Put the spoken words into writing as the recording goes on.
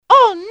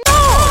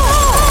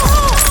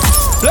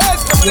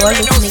You're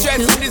listening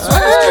to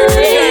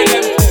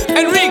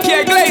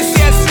Enrique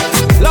Iglesias,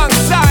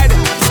 alongside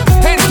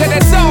Enter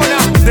the Zone.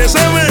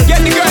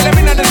 Get the girl them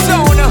in the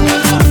zone.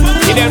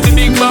 Give them the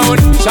big bone.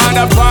 Shine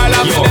up all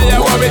of me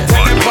there. What we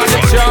tell them on the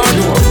throne.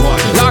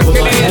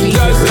 Locking in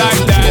just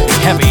like that.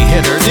 Heavy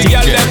hitter the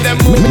girl them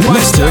move.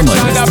 Mr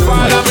Mejustik. Shine up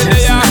all of me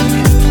there.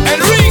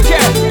 Enrique,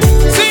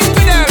 sing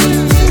for them.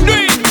 Do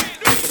it.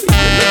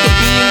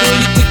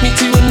 You take me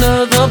to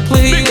another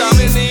place. Because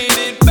we need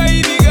it,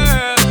 baby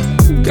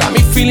girl. Got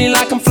me feeling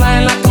like I'm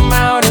flying, like I'm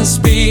out in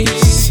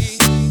space.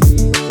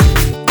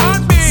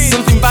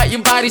 Something about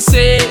your body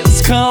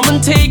says, come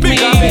and take me.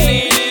 Because we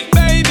need it,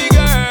 baby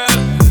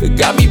girl.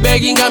 Got me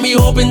begging, got me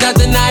hoping that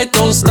the night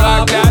don't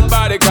stop. Rock that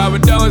body, cause we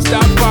don't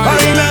stop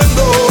partying.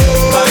 Bailando,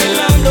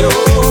 Bailando,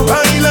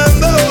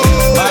 bailando,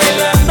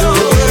 bailando.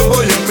 tu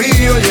cuerpo y el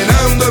mío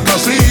llenando el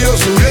vacío,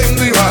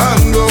 subiendo y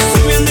bajando.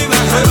 Subiendo y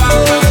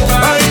bajando.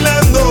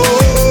 Bailando,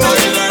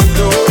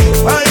 Bailando,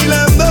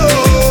 bailando,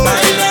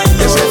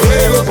 bailando. ese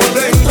fuego por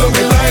dentro me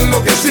está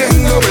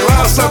enloqueciendo, me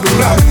va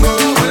saturando.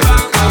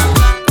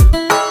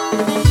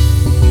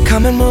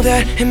 Come and move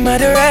that in my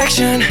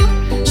direction.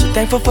 So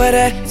thankful for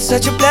that, it's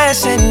such a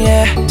blessing,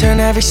 yeah. Turn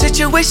every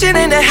situation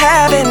into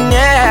heaven,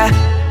 yeah.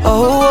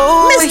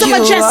 Oh, Mr. you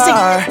Mejustik.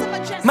 are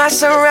my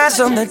sunrise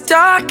on the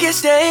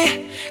darkest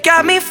day.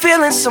 Got me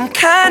feeling some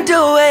kind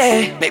of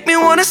way. Make me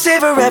wanna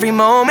savor every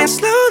moment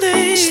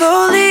slowly,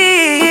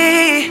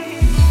 slowly.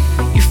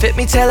 You fit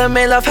me,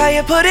 tailor-made, love how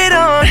you put it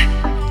on.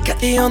 Got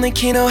the only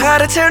key, know how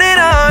to turn it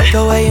on.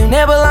 The way you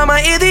nibble on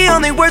my ear, the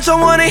only words I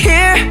wanna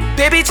hear.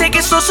 Baby, take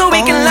it slow so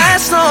we can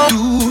last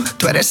long.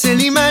 Tú eres el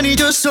imán y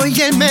yo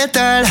soy el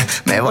metal.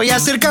 Me voy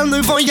acercando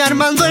y voy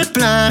armando el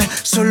plan.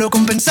 Solo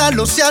con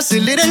pensarlo se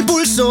acelera el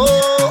pulso.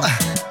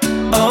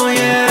 Oh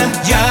yeah,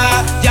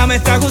 ya me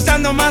está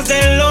gustando más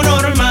de lo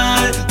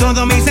normal.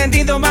 Todos mis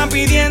sentidos van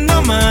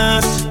pidiendo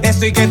más.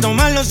 Esto hay que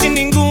tomarlo sin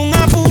ningún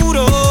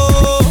apuro.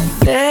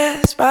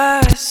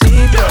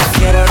 Despacito,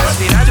 quiero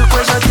respirar tu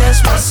cuello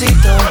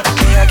despacito.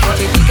 Deja que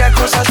te diga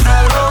cosas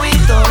al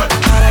oído,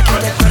 para que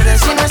te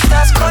acuerdes si no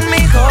estás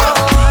conmigo.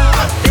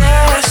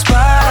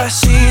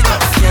 Despacito,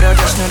 quiero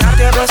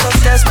desnudarte a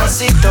besos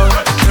despacito.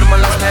 Firmo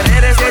las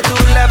paredes de tu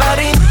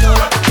laberinto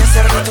y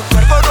hacer de tu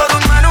cuerpo todo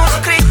un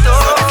manuscrito.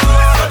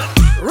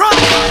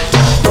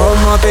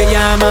 ¿Cómo te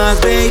llamas,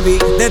 baby?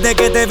 Desde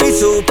que te vi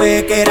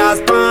supe que eras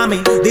pa'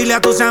 mí. Dile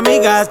a tus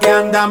amigas que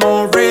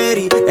andamos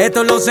ready.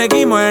 Esto lo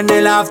seguimos en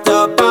el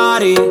after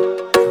party.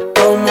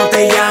 ¿Cómo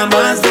te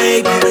llamas,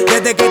 baby?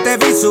 Desde que te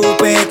vi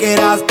supe que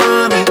eras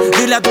pa' mí.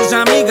 Dile a tus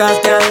amigas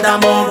que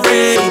andamos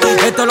ready.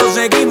 Esto lo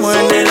seguimos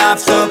en el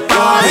after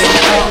party.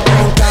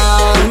 Con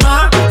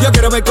calma, yo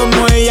quiero ver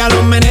cómo ella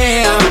lo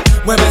menea.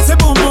 Mueve ese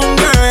boom boom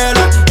girl.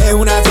 Es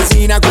una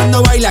asesina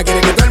cuando baila,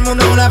 quiere que todo el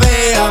mundo la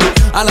vea.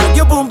 I like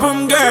your boom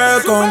boom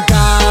girl. Con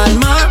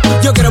calma,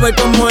 yo quiero ver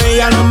cómo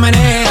ella lo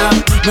menea.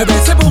 Mueve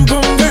ese boom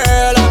boom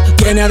girl.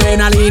 Tiene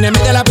adrenalina en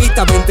medio de la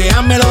pista,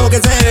 venteame lo que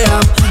sea.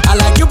 I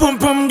like your boom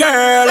boom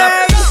girl.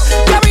 Hey,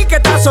 ya vi que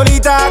estás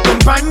solita,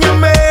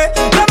 acompáñame.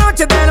 La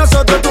noche de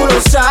nosotros tú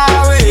lo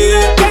sabes.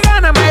 Que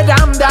gana me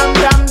dam dam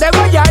dam de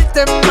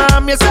guayarte,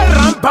 mami. Ese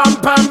ram pam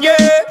pam, yeah.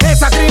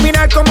 Esa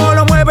criminal como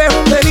lo mueve es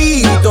un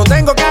delito.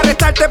 Tengo que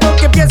arrestarte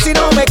porque pienso y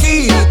no me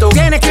quito.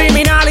 Tienes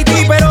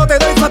criminality pero te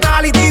doy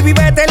fatality.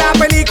 Vívete la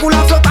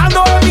película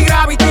flotando en mi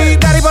gravity.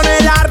 Daddy pone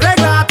la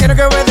regla, tiene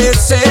que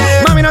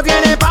obedecer. Mami no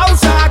tiene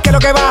pausa, ¿qué es lo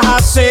que vas a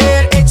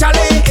hacer?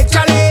 Échale,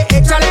 échale,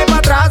 échale pa'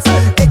 atrás.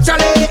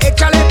 Échale,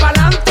 échale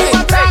pa'lante, pa'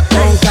 atrás.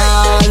 Con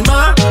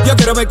calma, yo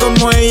quiero ver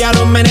cómo ella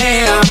lo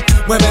menea.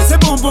 Mueve ese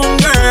boom boom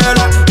girl.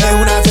 Es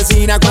una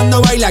asesina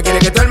cuando baila, quiere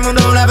que todo el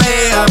mundo la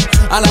vea.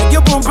 I like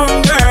your boom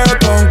boom girl.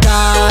 Con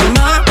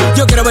calma,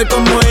 yo quiero ver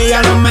cómo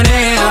ella lo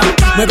menea.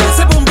 Mueve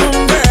ese boom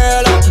boom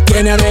girl.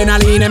 Tiene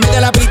adrenalina en medio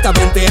de la pista,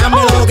 venteame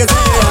lo que sea.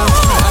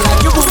 I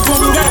like your boom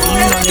boom girl. Y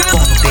no le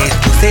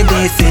contesto, se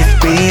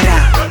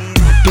desespera.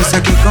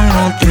 Piensa que con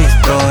otro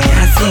estoy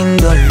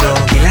haciendo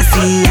lo que le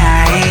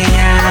hacía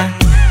ella.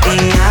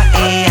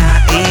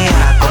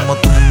 Ea, como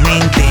tu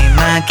mente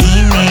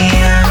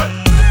maquinea.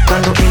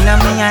 Cuando en la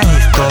mía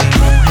estoy,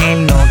 mujer,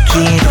 no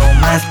quiero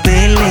más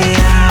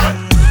pelea.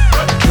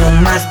 No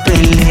más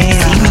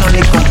pelea. Si no le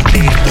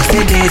contesto, se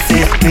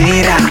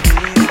desespera.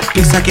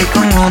 Piensa que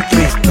con otro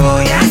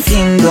estoy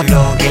haciendo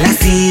lo que le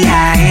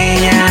hacía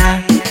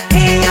ella.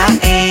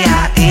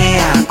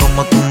 Ea,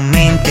 como tu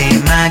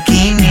mente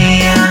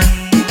maquinea.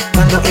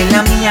 Cuando en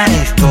la mía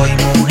estoy,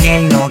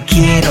 mujer, no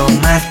quiero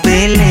más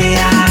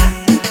pelea.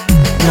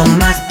 No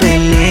más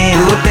pelea.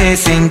 Tú te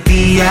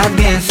sentías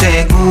bien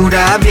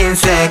segura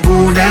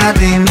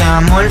de mi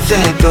amor. Se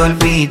te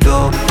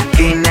olvidó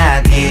que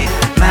nadie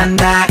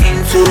manda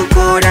en su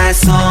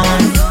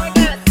corazón.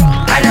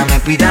 Ahora me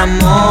pide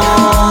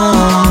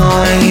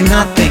amor y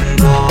no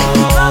tengo.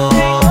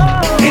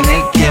 En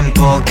el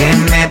tiempo que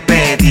me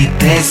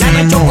pediste se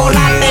murió.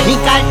 Chocolate, ni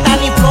carta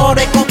ni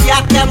flores,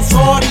 copiaste, I'm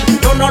sorry.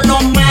 Yo no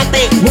lo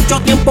maté, mucho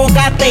tiempo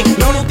gasté,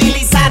 no lo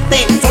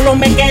utilizaste, solo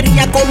me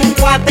quería como un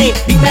cuate.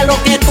 Dime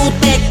lo que tú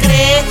te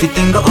crees. Si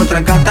tengo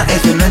otra gata,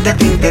 eso no es de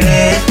tu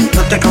interés.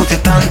 no te cause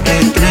tanto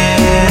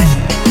estrés.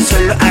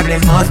 Solo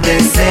hablemos de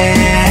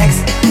sex,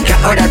 que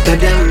ahora tú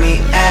eres mi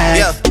ex.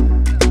 Yeah.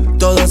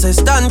 Todos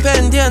están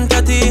pendientes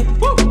a ti,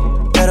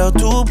 pero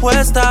tú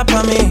puesta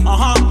pa' mí,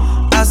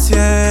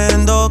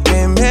 haciendo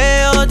que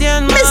me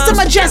odien más. Mr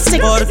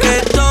Mejustik.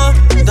 Porque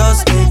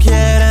todos te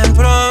quieren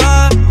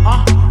probar.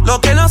 Lo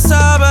que no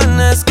saben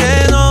es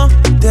que no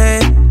te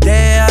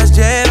dejas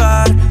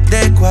llevar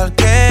de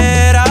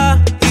cualquiera.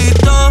 Y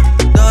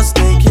todos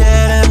te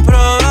quieren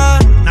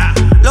probar.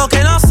 Lo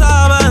que no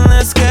saben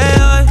es que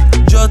hoy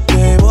yo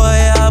te voy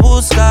a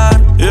buscar.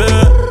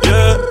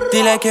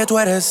 Dile que tú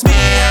eres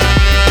mía,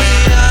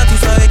 mía. Tú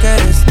sabes que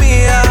eres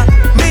mía,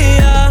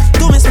 mía.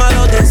 Tú misma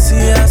lo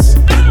decías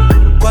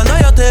cuando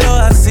yo te lo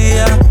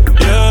hacía.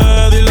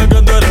 Dile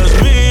que tú eres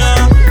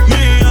mía,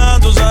 mía.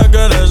 Tú sabes que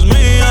eres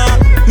mía,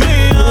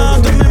 mía.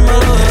 Tú misma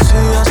lo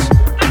decías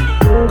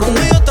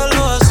cuando yo te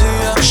lo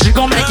hacía. She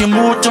gon' make you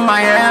move to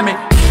Miami.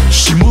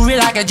 She move it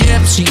like a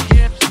gypsy.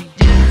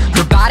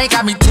 Her body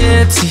got me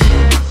tipsy.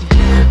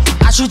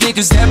 I should take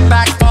a step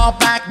back, fall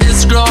back.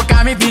 This girl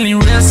got me feeling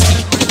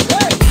risky.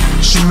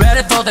 She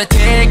ready for the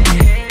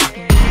taking,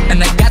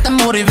 and I got the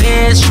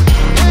motivation.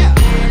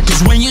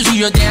 Cause when you see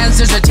your dance,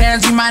 there's a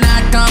chance you might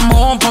not come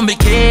home from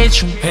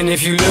vacation. And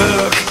if you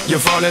look, you'll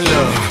fall in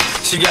love.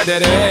 She got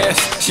that ass,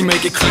 she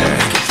make it clap.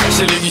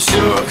 She leave you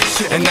shook,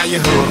 and now you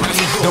hooked.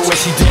 The way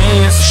she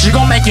dance, she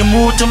gon' make you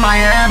move to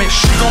Miami.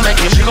 She gon' make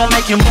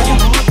you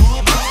move.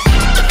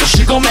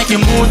 She gon' make you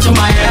move to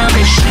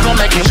Miami. She gon'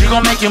 make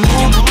you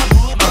move.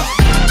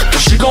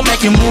 She gon'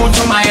 make you move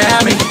to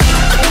Miami.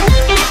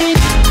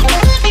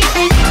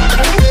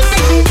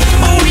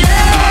 Oh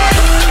yeah.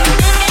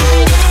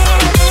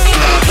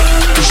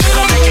 She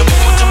gon' make you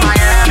move to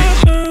Miami.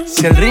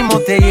 Si el ritmo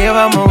te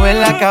lleva a mover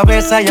la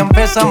cabeza, ya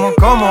empezamos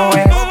como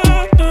es.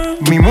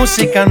 Mi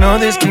música no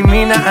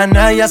discrimina a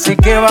nadie, así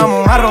que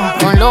vamos a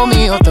romper. Con lo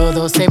mío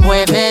todos se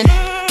mueven,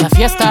 la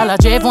fiesta la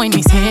llevo en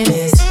mis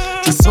genes.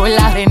 Yo soy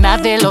la reina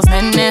de los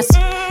nenes.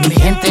 Mi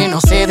gente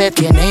no se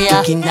detiene,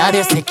 aquí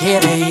nadie se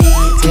quiere ir.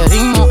 Si el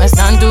ritmo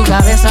está en tu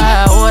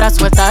cabeza, ahora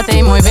suéltate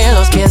y mueve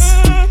los pies.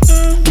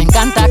 Me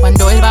encanta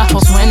cuando el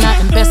bajo suena,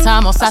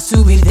 empezamos a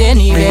subir de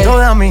nivel. Y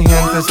toda mi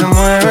gente se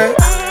mueve.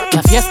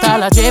 La fiesta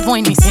la llevo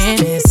en mis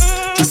genes.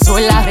 Yo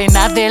soy la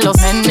reina de los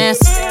nenes.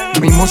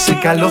 Mi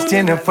música los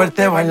tiene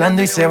fuerte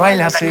bailando y se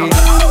baila así.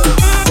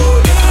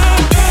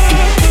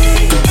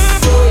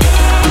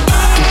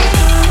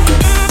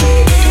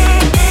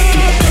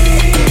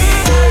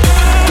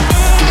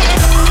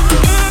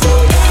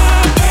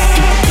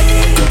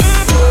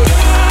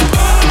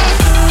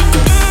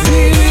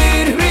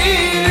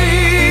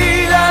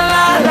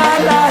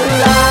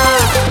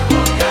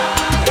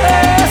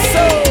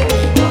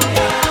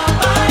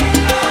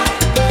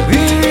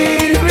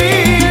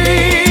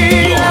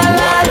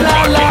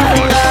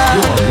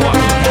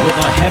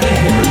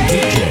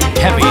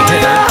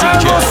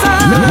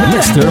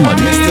 Mr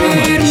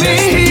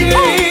Mejustik.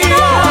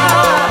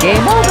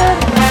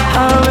 A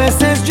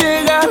veces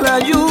llega la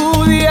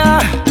lluvia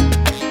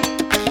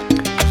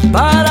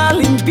para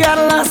limpiar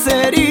las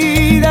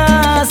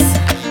heridas.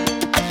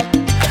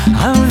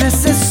 A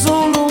veces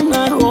solo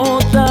una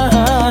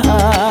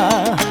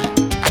gota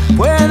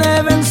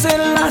puede vencer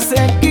la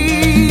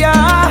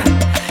sequía.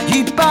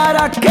 ¿Y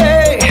para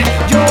qué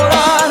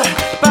llorar?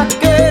 ¿Para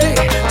qué?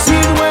 Si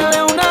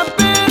duele una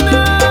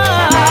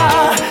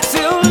pena,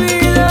 se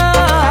olvida.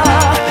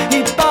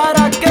 ¿Y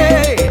para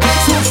qué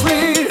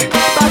sufrir?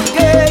 ¿Para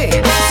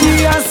qué?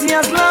 Si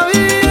hacías la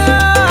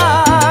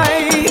vida,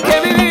 hay que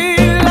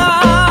vivirla,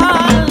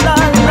 la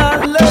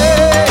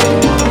ley.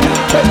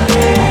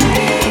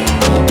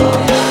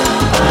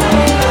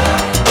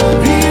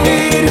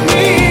 Vivir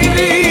mi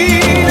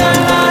vida,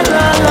 la.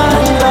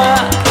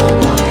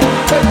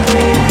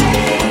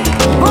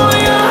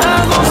 Voy a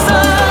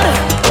gozar,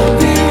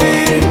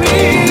 vivir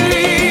mi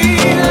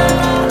vida.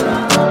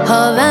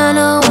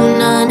 Havana, ooh,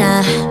 na, na.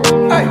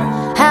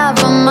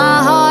 Half of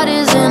my heart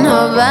is in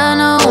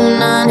Havana, ooh,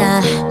 na,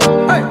 na.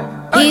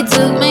 He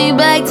took me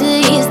back to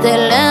East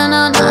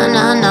Atlanta, na,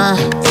 na, na.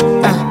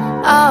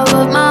 All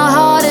of my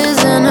heart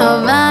is in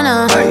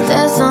Havana.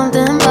 There's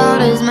something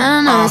about his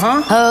manners.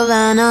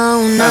 Havana,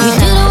 ooh, na. He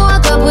didn't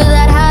walk up with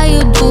that, how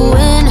you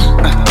doing?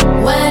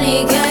 When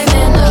he came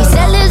in, he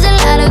said there's a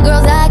lot of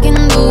girls I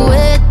can do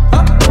it,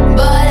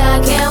 but I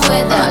can't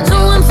wait. I'll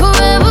do him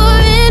forever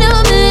in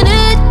a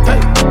minute.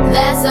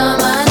 That's on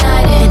my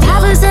night. And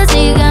Papa says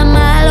he got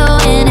Milo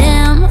in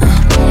him.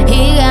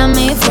 He got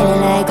me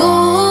feeling like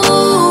ooh.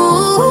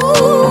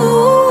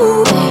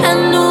 I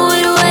knew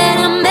it when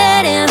I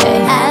met him.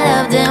 I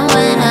loved him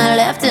when I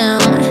left him.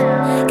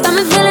 Got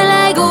me feeling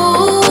like ooh.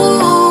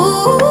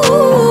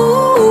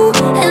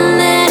 And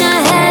then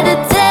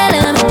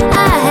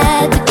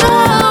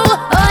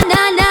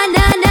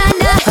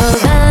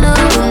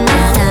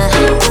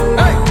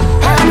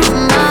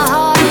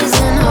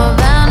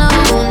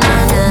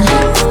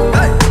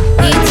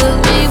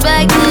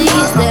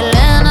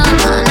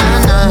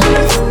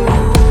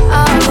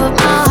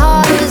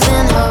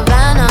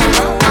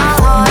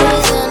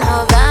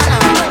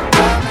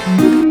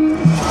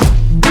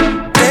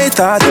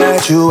thought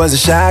that you was a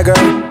shy girl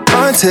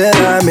until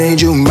I made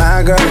you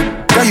my girl.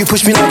 Girl, you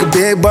pushed me like a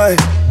big boy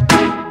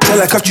till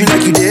I cuffed you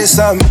like you did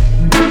something.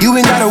 You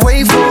ain't gotta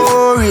wait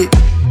for it.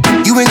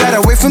 You ain't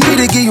gotta wait for me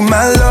to give you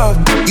my love.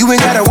 You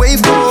ain't gotta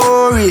wait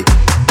for it.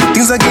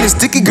 Things are getting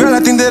sticky, girl,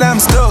 I think that I'm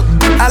stuck.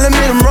 I'll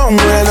admit I'm wrong,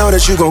 but I know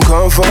that you gon'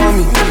 come for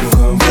me.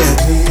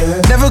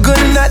 Yeah. Never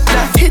gonna not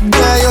hit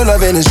that, your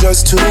loving is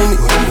just to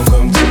me.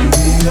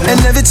 And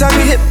every time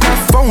you hit my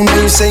phone,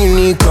 you say you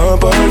need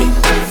company.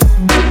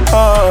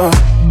 Oh,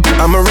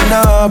 I'ma run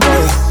up on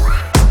you.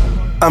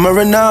 I'ma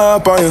run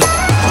up on you.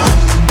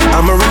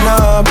 I'ma run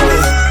up on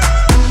you.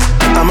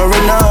 I'ma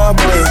run up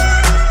on you.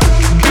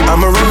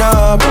 I'ma run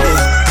up on you.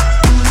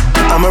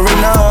 I'ma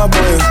run up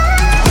on you.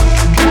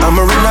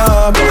 I'ma run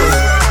up on you.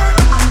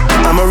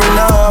 I'ma run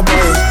up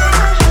on you.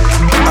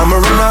 I'ma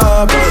run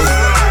up on you.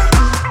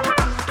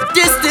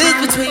 Distance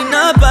between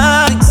our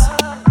bodies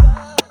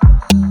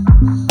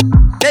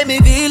make me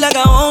feel like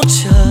I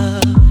want you.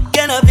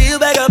 Can I feel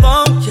back up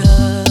on you?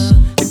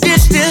 The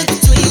distance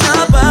between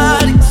our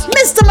bodies.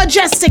 Mr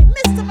Mejustik,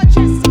 Mr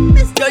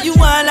Mejustik, girl, you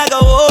whine like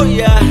a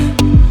warrior.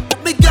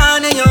 Me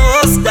gone in your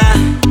holster.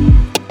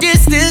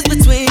 Distance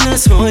between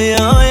us, oh yeah,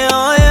 oh yeah,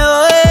 oh yeah,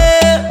 oh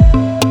yeah.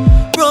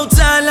 Roll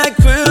tight like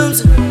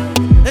crimson.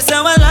 That's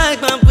how I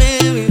like my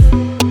baby.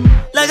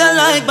 Like I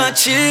like my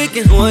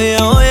chicken. Oh yeah,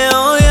 oh yeah,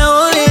 oh yeah,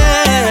 oh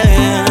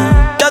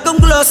yeah. Y'all come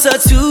closer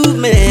to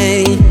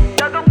me.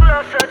 Y'all come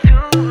closer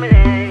to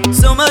me.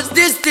 So much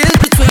distance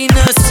between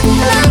us.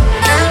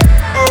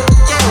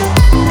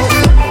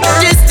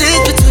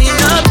 Distance between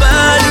our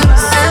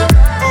bodies.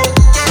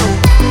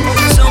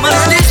 So much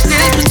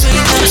distance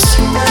between us.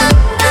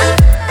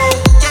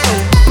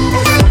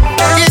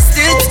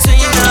 Distance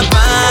between our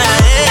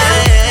bodies.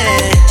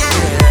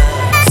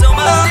 So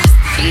much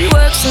distance. She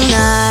works the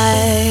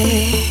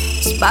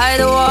night by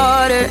the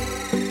water.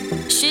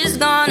 She's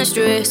gone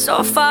astray,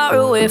 so far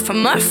away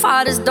from her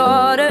father's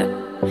daughter.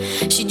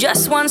 She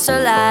just wants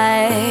her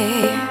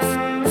life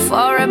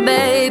for a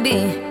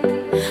baby.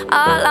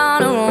 All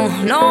on her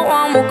own, no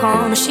one will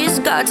come. She's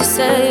got to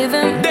save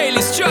him.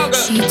 Daily struggle.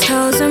 She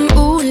tells him,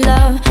 ooh,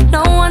 love,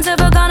 no one's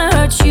ever gonna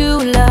hurt you,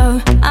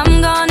 love.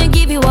 I'm gonna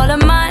give you all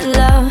of my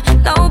love.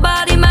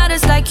 Nobody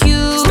matters like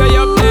you. Stay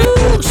up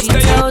there. She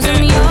tells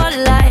him your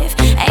life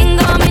ain't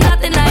gonna be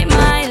nothing like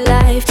my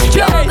life.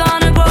 You're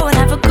gonna grow and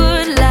have a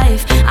good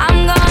life.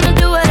 I'm gonna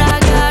do what I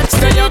got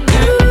to do.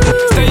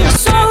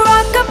 So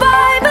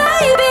rock-a-bye,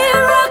 baby,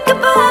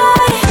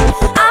 rock-a-bye.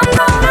 I'm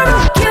gonna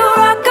rock you,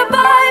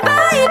 rock-a-bye,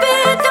 baby,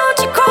 don't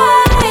you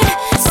cry.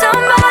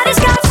 Somebody's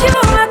got you,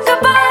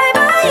 rock-a-bye,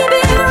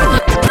 baby,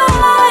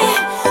 rock-a-bye.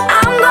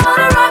 I'm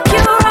gonna rock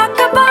you,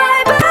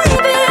 rock-a-bye,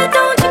 baby,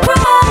 don't you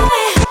cry.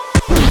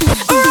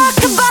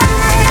 Rock-a-bye.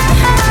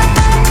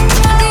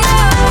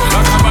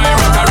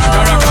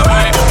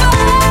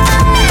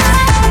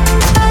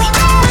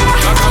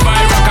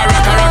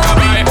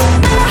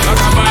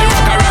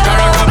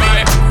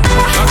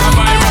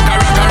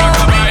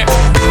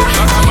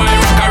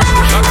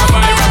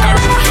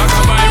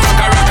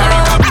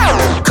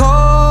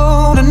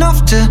 Cold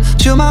enough to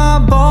chill my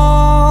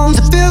bones.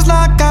 It feels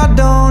like I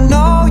don't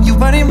know you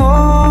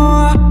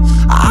anymore.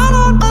 I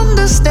don't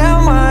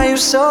understand why you're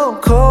so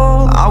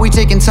cold. Are we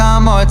taking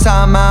time or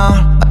time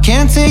out? I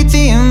can't take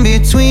the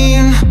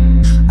in-between.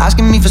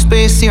 Asking me for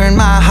space here in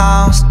my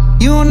house.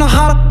 You know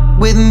how to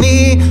with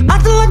me,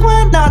 acting like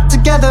we're not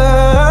together.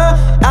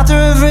 After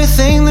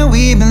everything that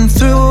we've been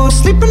through,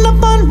 sleeping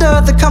up under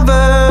the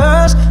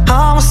covers.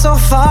 I'm so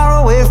far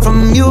away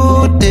from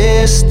you,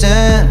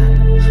 distant.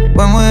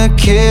 When we're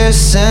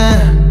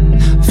kissing,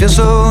 feels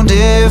so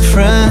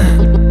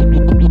different.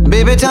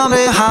 Baby, tell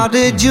me, how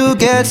did you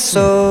get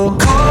so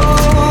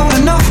cold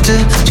enough to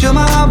chill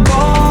my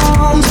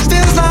bones? It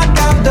feels like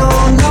I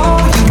don't know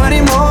you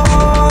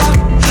anymore.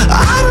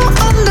 I don't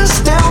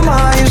understand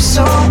why you're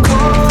so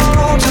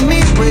cold to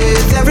me.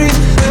 With every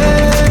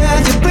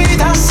breath you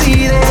breathe, I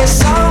see there's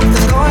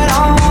something going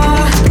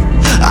on.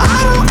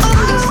 I don't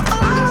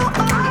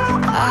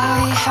understand.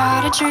 I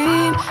had a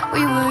dream,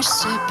 we were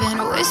sipping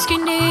whiskey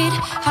neat,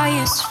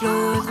 highest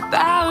floor of the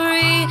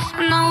Bowery,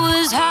 and I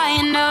was high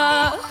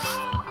enough.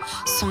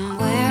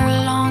 Somewhere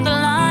along the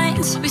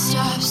lines, we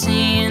stopped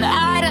seeing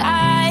eye to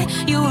eye.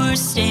 You were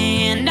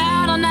staying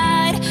out all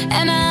night,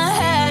 and I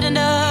had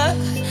enough.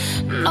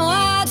 No,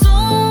 I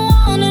don't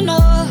wanna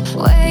know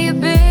where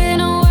you've been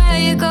or where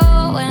you're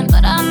going,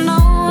 but I know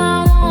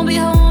I won't be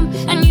home,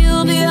 and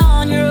you'll be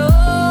on your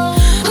own.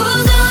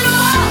 Who's gonna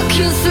walk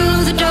you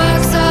through the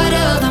dark side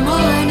of the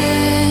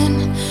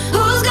morning?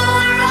 Who's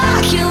gonna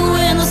rock you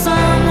when the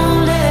sun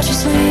won't let you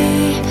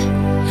sleep?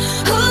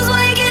 Who's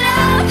waking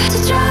up to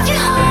drive you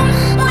home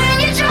when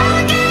you're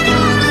drunk and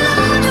all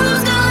alone?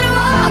 Who's gonna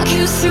walk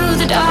you through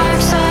the dark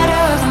side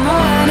of the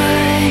morning?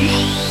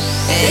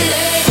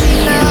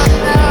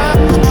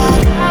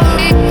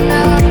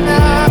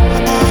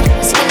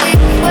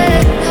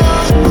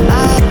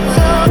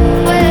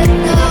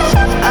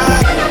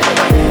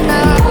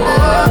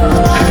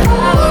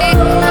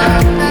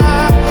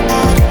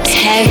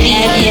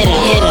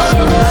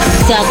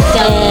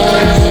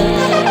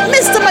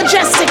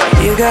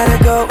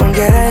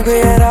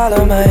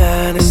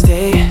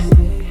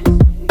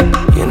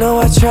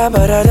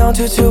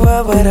 do too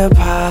well with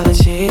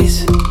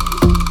apologies.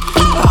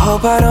 I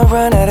hope I don't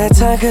run out of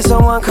time, cause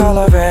someone call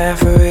a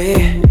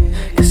referee.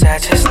 Cause I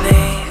just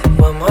need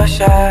one more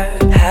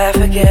shot, have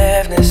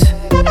forgiveness.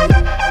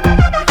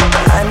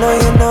 I know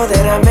you know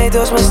that I made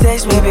those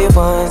mistakes maybe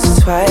once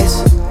or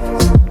twice.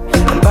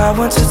 And by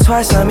once or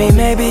twice I mean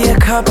maybe a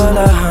couple of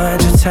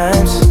 100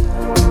 times.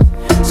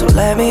 So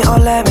let me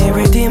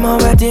redeem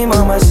on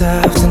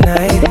myself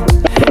tonight.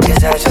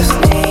 Cause I just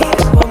need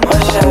one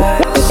more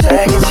shot,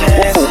 second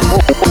chance.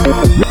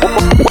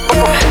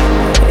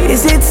 Yeah.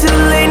 Is it too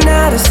late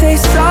now to say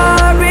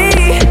sorry?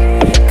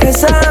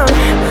 Cause I'm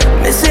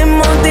missing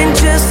more than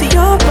just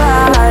your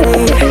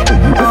body.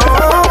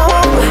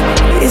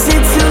 Oh, is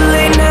it too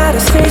late now to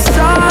say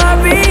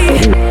sorry?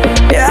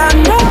 Yeah, I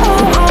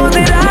know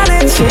that I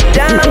let you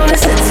down.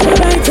 Is it too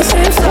late to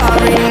say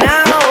sorry now?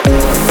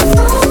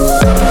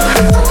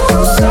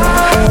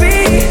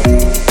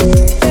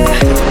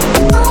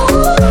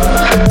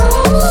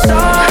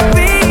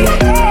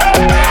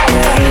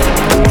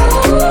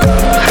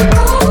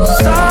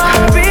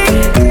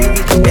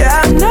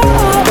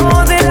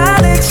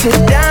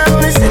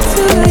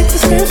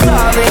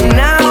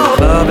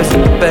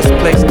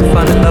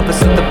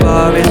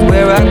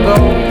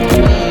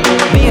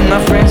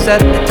 At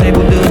the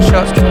table doing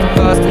shots, tripping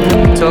fast and then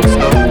we talk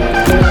slow.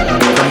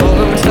 Come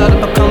over and start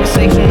up a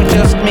conversation with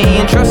just me,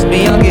 and trust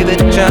me, I'll give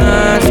it a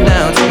chance.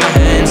 Now take my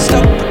hand,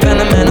 stop, put down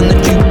the man on the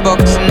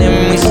jukebox, and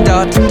then we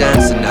start to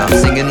dance. And now I'm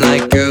singing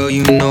like, girl,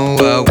 you know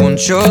I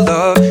want your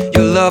love.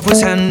 Your love was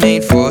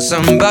handmade for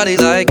somebody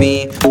like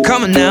me.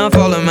 Come on now,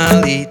 follow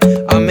my lead.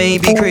 I may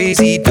be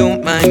crazy,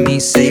 don't mind me.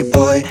 Say,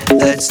 boy,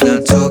 let's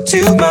not talk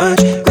too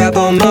much. Grab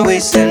on my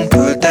waist and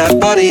put that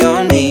body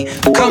on me.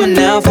 Come on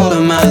now,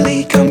 follow my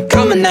lead. Come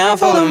on now,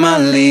 follow my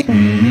lead.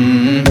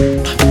 I'm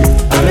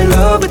in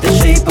love with the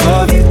shape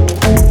of you.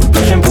 We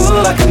push and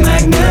pull like a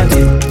magnet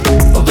do.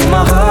 Although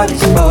my heart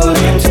is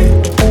falling too.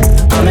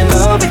 I'm in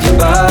love with your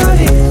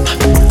body.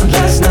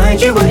 Last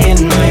night you were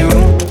in my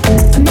room,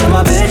 and now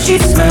my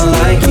bedsheets smell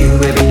like you.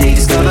 Every day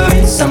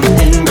discovering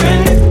something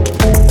brand new.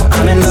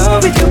 I'm in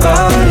love with your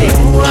body.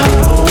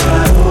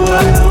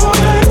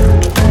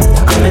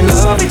 I'm in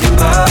love with your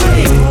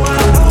body.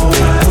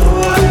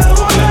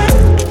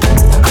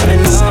 I'm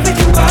in love with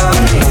your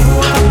body.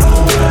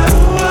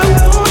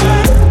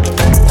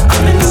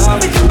 I'm in love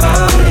with your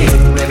body.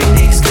 Every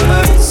day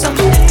discovering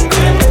something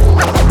brand new.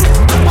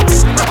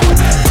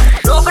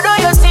 Don't do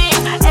your thing,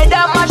 head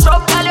down my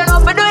shop, girl. You know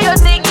for do your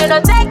thing, you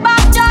know take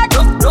back charge.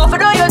 Don't for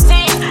do your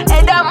thing,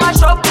 head down my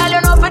shop, girl.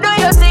 You know for do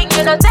your thing,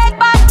 you know take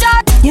back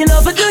charge. You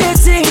know for do your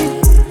thing.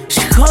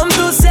 She come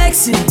too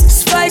sexy,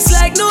 spice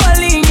like New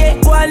Orleans. Yeah,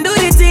 go and do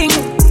the thing.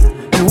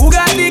 And who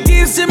got the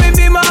keys to me?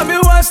 Be my be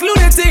what's do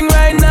the thing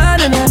right now.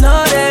 And I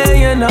know that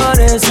you know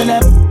this, and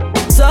that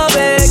so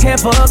big can't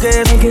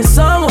forget. Can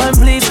someone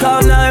please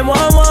call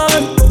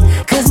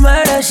 911? Cause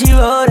murder she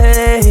wrote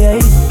it.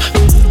 Yeah.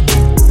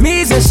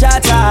 Me's a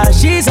shatter,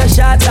 she's a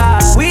shatter.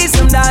 We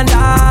some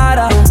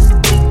dandada.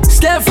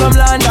 Step from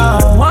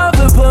London, one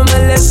to put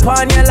my lips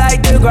on you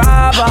like the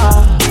grabber.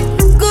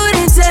 Good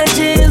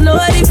intentions, no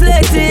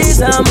deflections.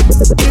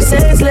 It's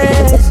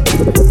senseless.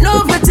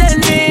 No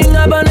pretending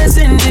about a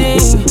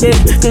sinning. Yeah,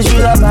 cause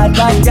you a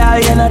bad girl,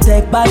 you not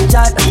take back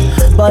chat.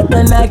 But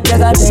the neck, you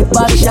gotta take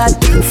back shot.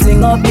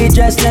 Fling up the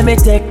dress, let me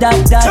take that.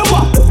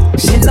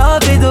 She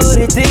love me do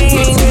the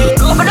thing.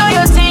 Don't do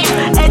your thing,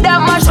 head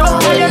down my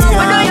shop, girl. You know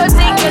for do your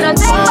thing, you know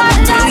take back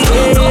charge.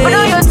 Don't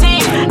do your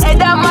thing, head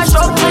down my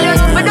shop, girl. You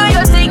know for do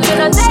your thing, you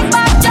know take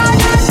back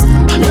charge.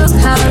 Look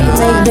how you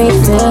make me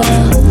feel.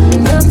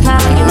 Look how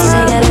you make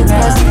me get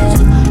aggressive.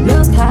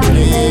 Look how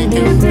you make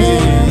me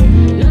feel.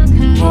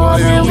 More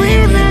than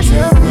we've been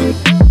through.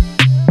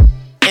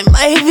 It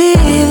might be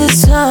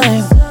this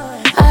time.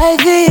 I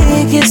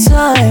think it's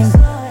time.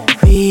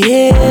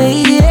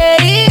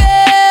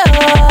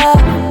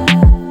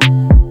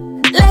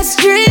 Let's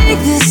drink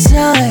this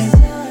time.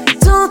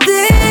 Don't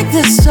think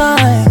this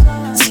time.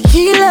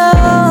 Tequila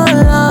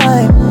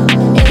lime.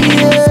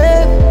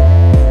 Yeah.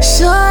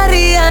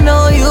 Shorty, I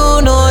know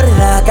you know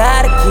that I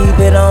gotta keep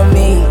it on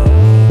me.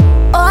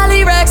 All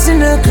the racks in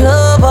the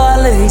club, all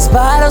of these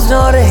bottles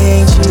know they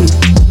ain't cheap.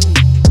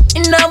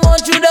 And I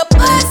want you to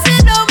bust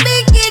it on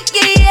me,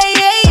 yeah.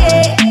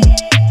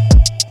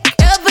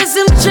 Girl, put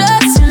some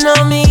trust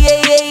on me, yeah.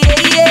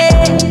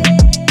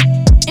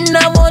 And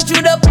I want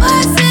you to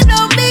bust it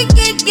on me,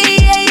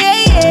 yeah.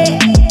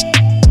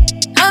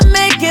 I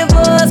make it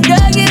buzz,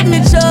 girl, give me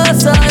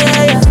trust, oh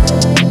yeah.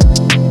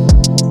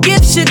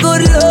 Give she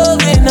good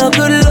loving, a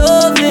good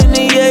loving,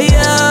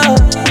 yeah.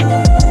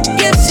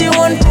 Give she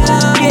one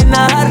in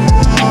her heart,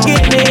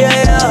 give me,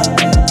 yeah.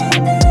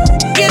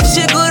 Give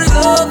she good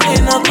love.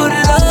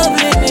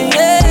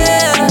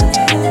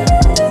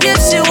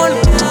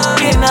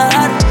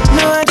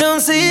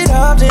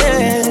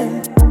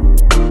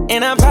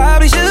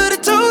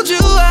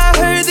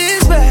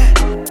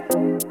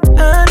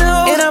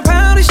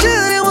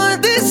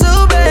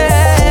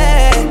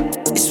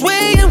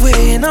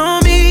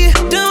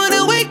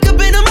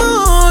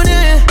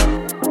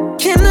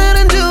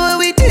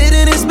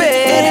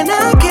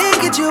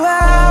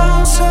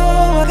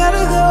 I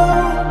gotta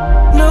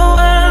go. No,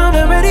 I'm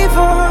not ready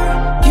for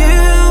you.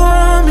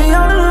 Want me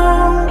all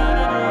alone,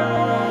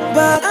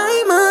 but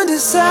I'm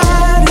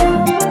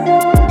undecided,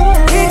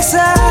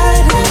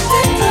 excited,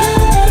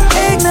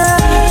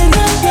 ignited,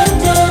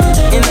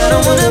 and I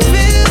don't wanna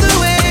feel the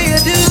way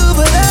I do,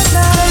 but at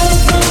night,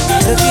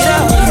 look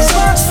at all these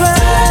sparks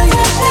fly,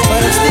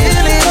 but I'm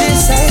still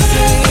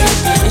indecisive,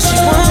 and she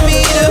want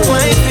me to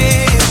wipe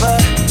it, but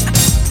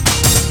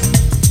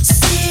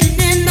sitting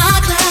in my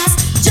class,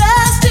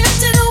 just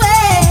drifting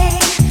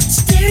away,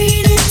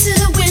 staring into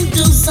the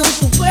windows of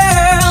the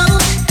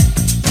world.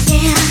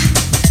 Yeah,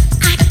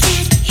 I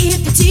can't hear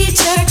the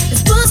teacher,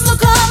 his books don't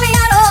call me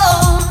at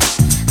all.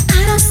 I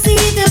don't see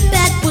the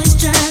bad boys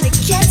trying to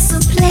get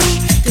some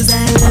play, 'cause I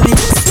love it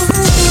this one.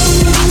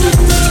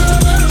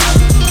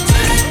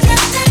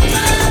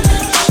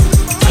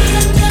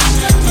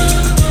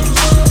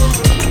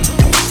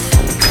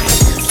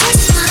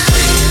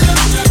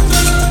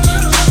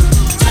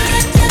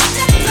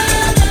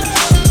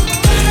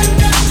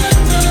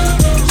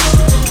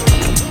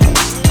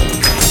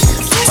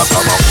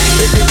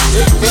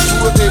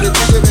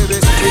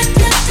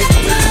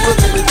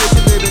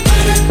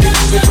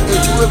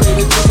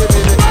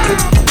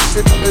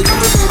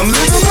 I'm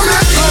living my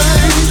best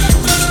life.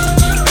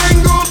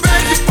 Ain't going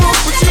back and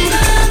forth with you.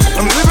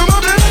 I'm living my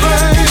best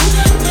life.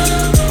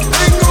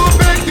 Ain't going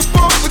back and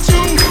forth with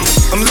you.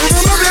 I'm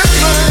living my best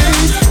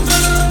life.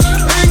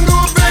 Ain't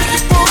going back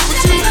and forth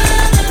with you.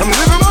 I'm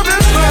living my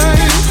best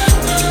life.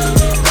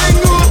 Ain't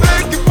going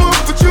back and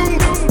forth with you.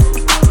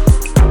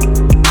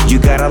 You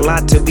got a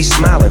lot to be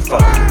smiling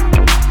for.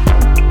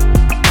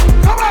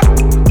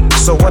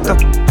 So what the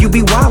you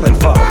be wildin'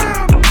 for?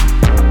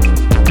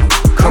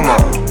 Come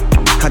on,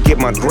 I get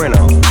my grin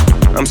on.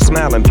 I'm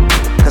smiling,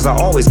 cause I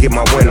always get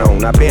my win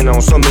on. I've been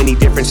on so many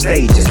different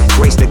stages,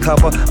 graced the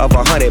cover of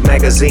 100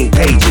 magazine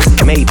pages,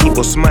 made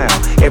people smile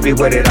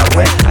everywhere that I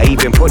went. I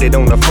even put it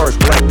on the first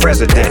black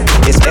president.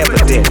 It's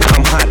evident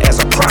I'm hot as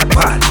a crock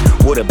pot,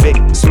 with a big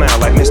smile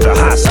like Mr.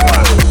 Hot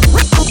Spot.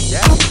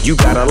 You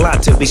got a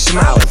lot to be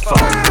smiling for.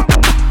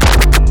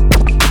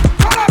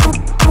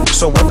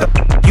 So what the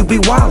you be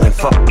wildin'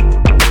 for?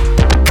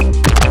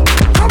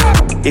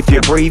 If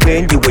you're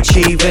breathing, you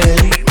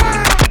achieving.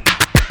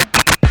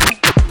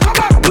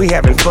 We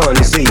having fun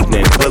this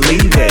evening,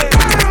 believe it.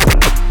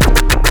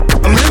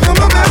 I'm living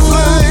my best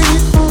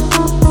life.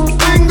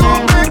 Ain't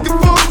going back and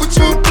forth with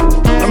you.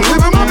 I'm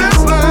living my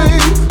best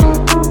life.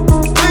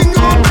 Ain't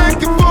going back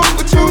and forth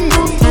with you.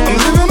 I'm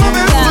living my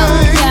best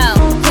life.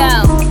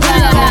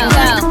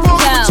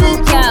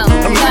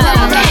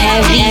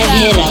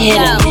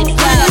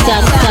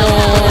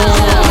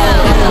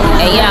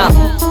 Hey yo,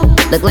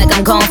 look like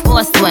I'm going for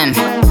a swim.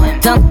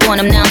 Dunked on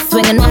him, now I'm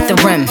swinging off the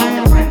rim.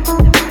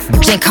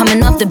 Bitch ain't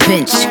coming off the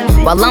bench,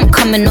 while I'm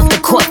coming off the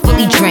court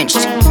fully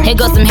drenched. Here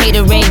goes some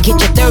haterade, get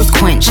your thirst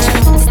quenched.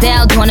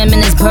 Styled on him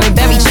in this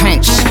Burberry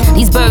trench.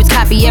 These birds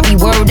copy every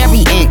word,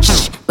 every inch,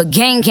 but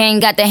gang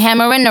got the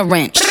hammer and the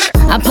wrench.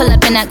 I pull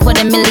up in that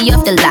 $250,000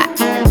 off the lot.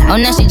 Oh,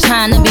 now she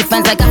tryna be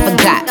friends like I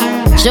forgot.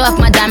 Show off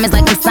my diamonds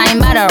like I'm signed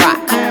by the rock.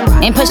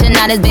 Ain't pushing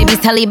out his baby's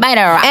telly by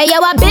the rock. Hey yo,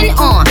 I been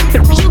on,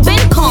 you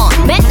been con.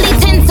 Bentley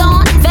tints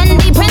on,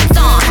 Fendi prints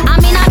on. I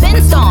mean I been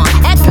on,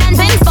 X-Men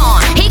been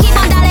on. He keep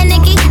on dialing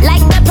Nicki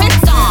like the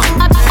Prince on.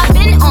 I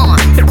been on,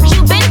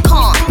 you been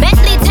con.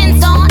 Bentley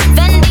tints on,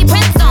 Fendi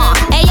prints on.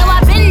 Hey yo,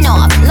 I been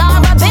off,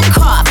 Laura been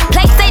crossed.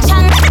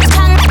 PlayStation,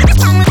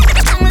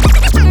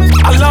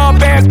 I love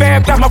bad,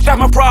 that's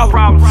my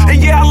problem.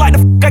 And yeah, I like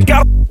the I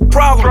got a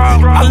problem.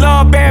 I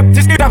love bad,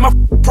 that's my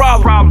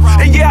problem.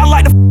 And yeah, I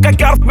like the I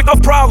got a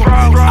problem.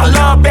 I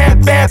love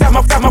bad, that's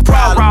my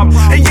problem.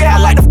 And yeah, I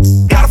like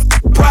the got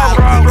a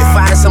problem. If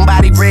finding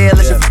somebody real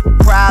is your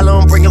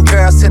problem, bring your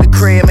girls to the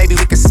crib, maybe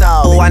we can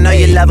solve it. Oh, I know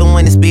you love it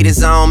when this beat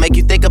is on. Make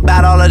you think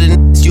about all of the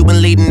you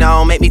been leading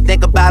on. Make me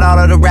think about all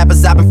of the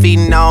rappers I've been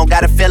feeding on.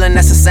 Got a feeling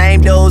that's the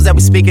same dudes that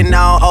we speaking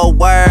on. Oh,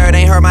 word,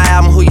 ain't heard my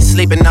album, who you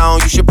sleeping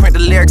on? You should print the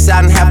lyrics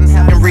out and have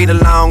them read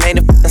along. Ain't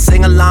a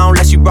sing along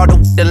unless you brought the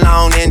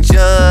along. And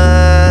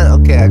just,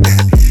 okay,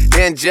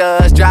 then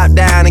just drop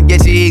down and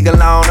get your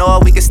eagle on. Or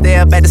we can stay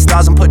up at the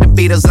stars and put the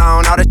Beatles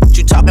on. All the shit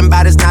you talking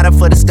about is not up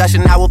for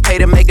discussion. I will pay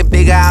to make it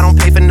bigger, I don't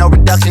pay for no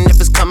reduction. If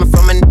it's coming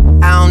from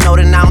I don't know,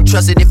 then I don't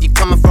trust it. If you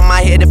coming from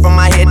my head, then from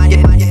my head,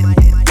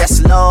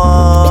 yes,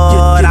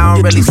 Lord. I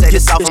don't really say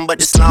this often, but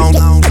this long.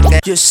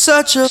 You're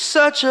such a,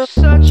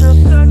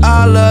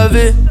 I love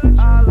it.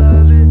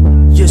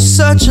 You're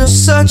such a,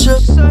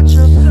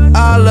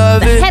 I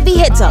love it. Heavy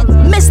hitter,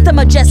 Mr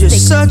Mejustik.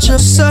 You're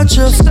such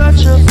a,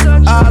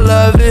 I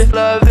love it.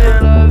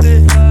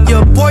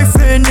 Your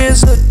boyfriend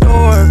is a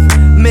dork,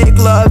 make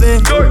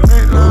loving.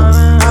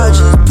 I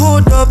just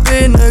pulled up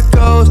in the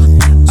ghost,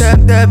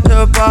 tapped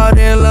up out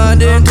in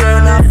London.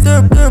 Then I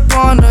flipped up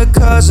on a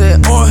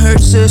cousin or her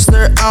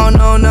sister, I don't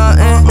know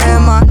nothing.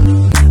 Am I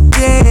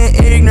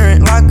getting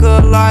ignorant like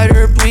a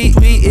lighter, bleed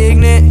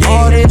ignorant?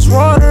 All this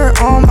water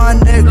on my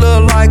neck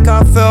look like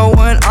I fell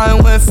when I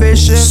went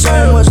fishing.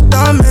 So much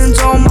diamonds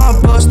on my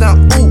bust now,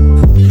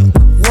 ooh.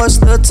 What's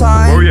the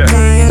time? Me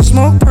and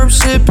smoke, perp,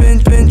 sipping,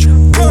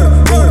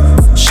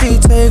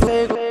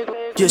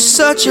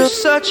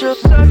 such a,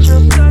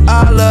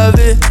 I love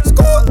it.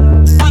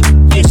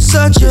 You're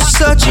such a,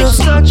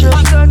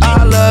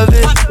 I love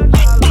it.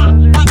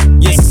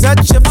 You're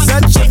such a.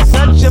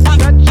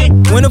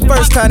 When the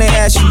first time they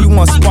asked you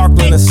want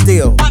sparkling or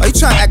still? Are you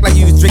trying to act like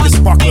you was drinking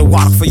sparkling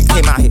water before you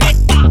came out here?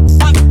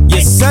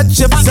 You're such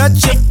a.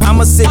 I'm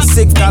a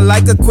 6'6", I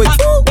like a quick.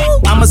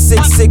 I'm a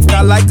 6'6",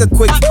 I like a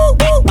quick.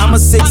 I'm a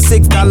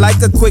 6'6", I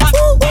like a quick.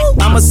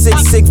 I'm a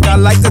 6'6", I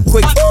like a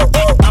quick.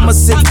 I'm a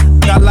 6,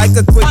 I like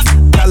a quick.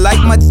 I like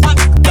my.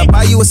 I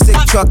buy you a sick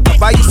truck. I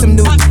buy you some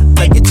new.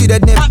 I get you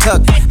that nip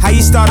tuck. How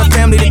you start a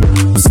family that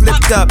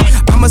slipped up?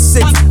 I'm a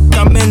 6,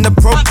 I'm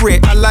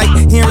inappropriate. I like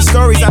hearing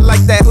stories. I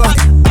like that hook.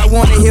 I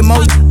wanna hear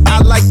more.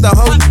 I like the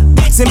hoe.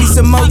 Send me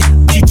some more.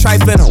 You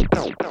trifling.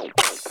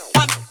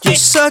 You're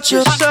such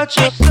a,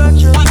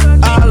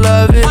 I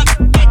love it.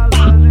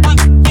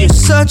 You're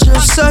such a,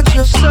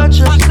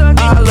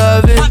 I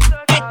love it.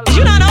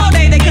 You know, all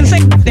day they can say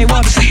they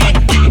want to say.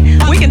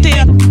 We can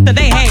tell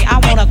today, hey, I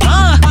wanna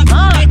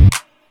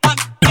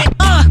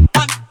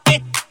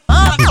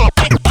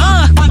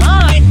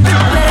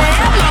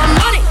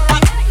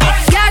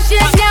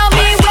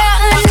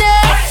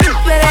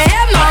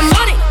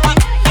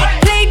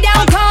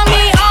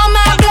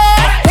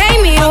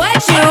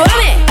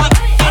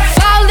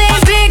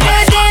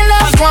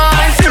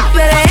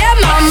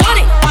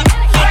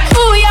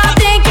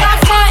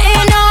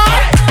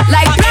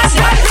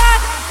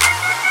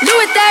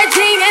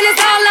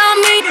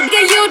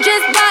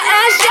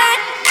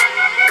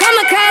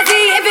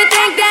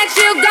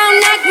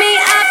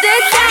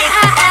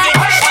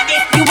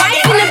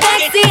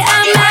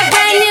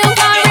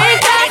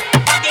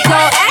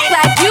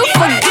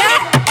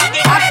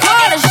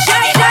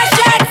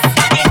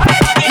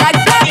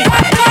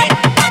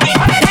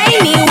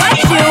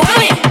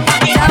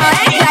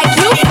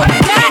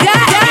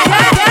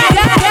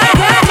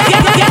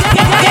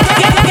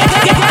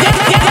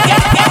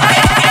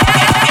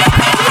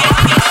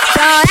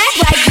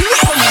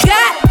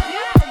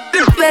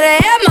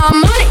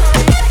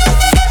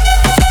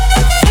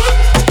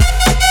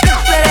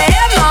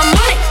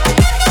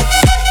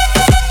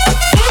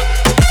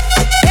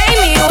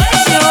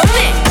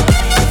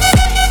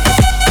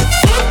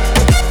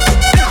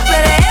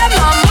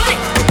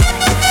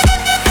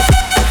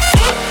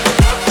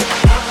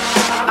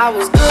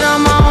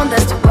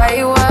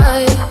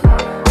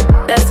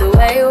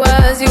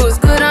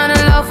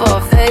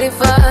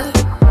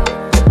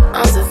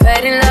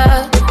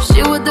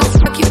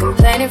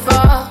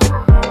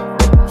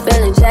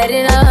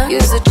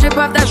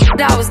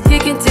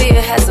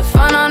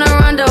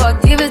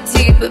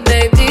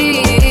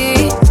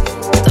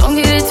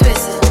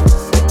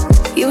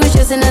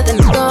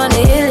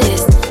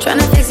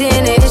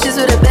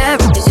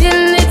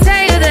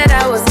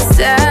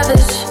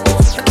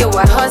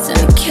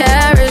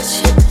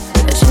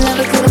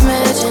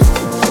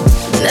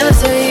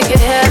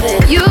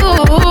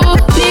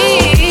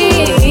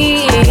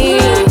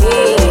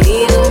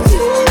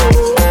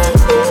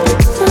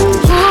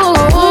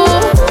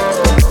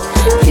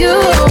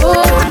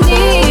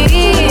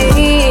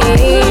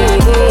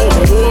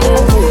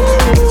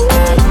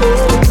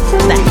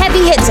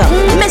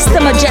Mr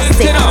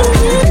Mejustik.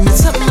 You give me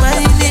something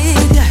I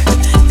need.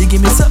 You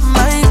give me something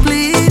I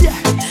bleed.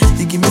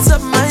 You give me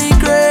something I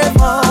crave.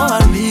 Oh,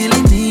 I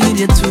really need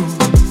you too.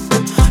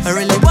 I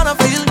really wanna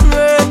feel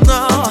great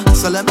now.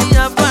 So let me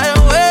have my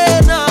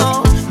way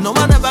now. No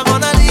one ever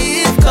gonna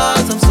leave,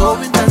 cause I'm so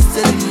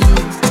invested in you.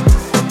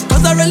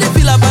 Cause I really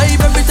feel a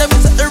vibe every time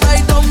you set the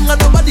right down. And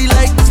nobody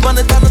like this man,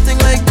 it's nothing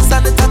like this,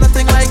 and it's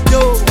nothing like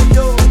you.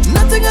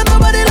 Nothing and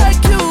nobody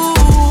like you.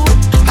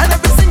 And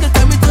every single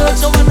time we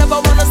touch, no one ever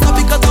wanna stop,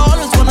 because I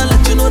always wanna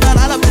let you know that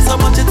I love you so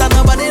much, it's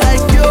nobody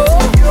like you.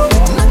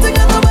 Nothing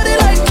and nobody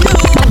like you.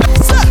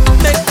 So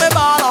make me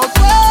ball out.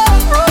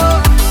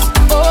 Oh,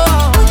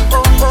 oh,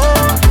 oh,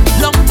 oh.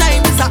 Long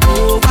time is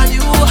over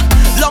you.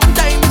 Long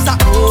time is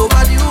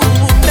over you.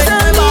 Make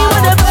me ball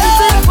out.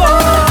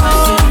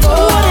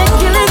 What they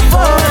killing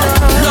for?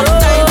 Long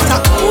time is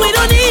over. We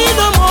don't need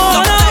no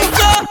more.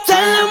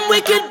 Tell them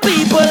wicked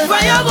people,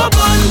 fire go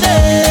Bundy.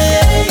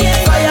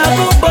 Fire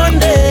go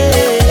Bundy.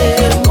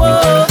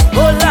 Oh,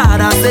 oh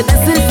Lord, I said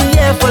this is the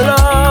year for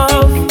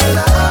love.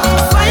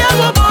 Fire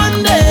go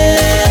Bundy.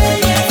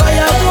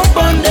 Fire go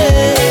Bundy.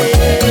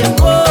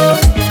 Oh,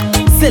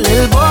 say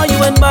little boy, you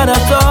ain't mad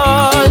at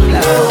all.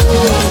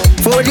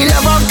 For the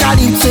love of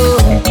Calypso,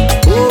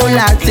 oh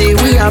Lord, say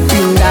we are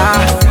finger.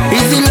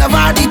 Is the love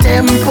of the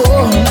tempo?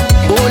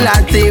 Oh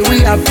Lord, say we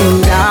are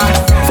finger.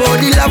 For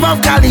the love of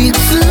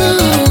Calypso,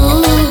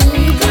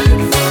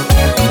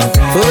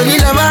 for the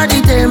love of the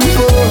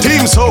tempo.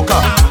 Team Soca.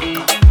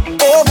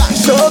 Oh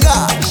gosh, oh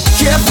gosh.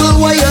 Careful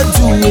what you're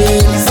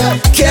doing.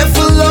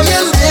 Careful how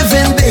you're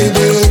living,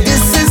 baby.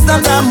 This is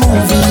not a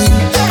movie.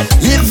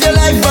 Live your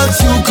life, but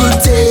you could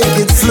take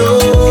it slow.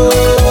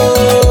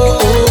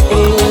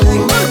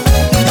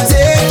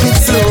 Take it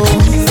slow.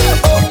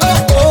 Oh,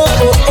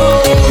 oh, oh,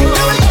 oh, oh.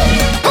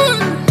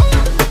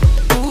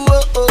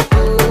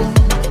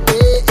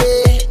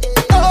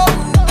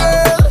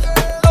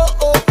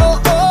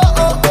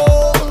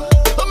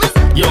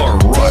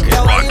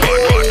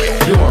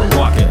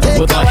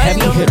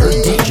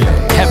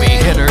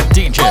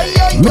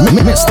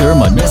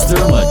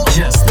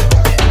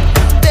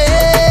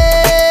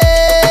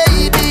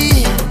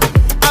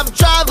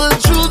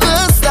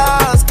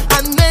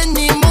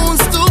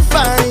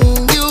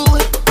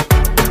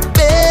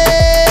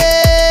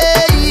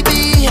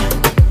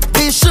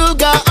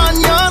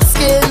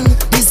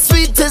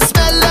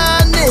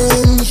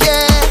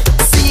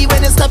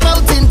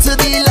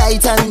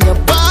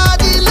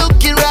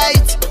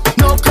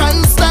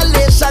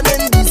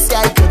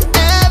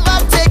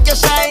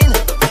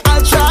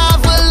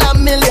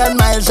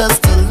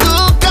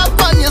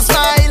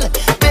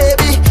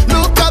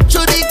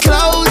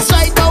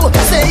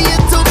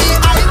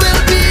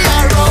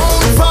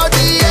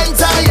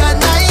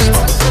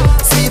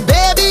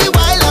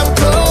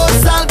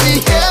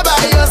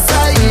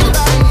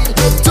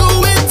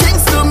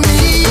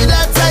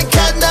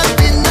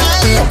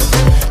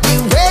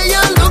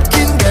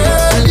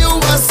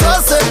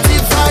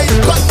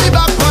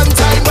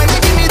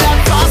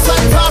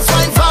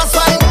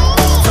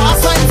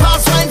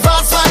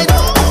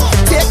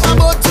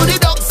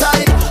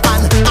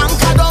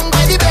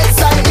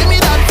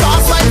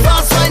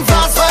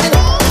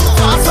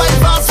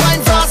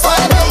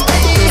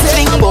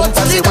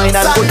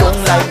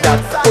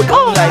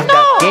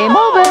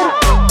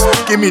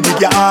 me the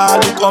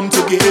girl who come to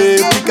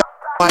give, the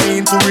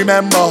kind to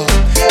remember,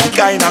 the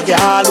kind of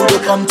girl who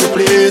don't come to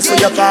play, so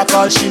you can't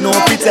call she no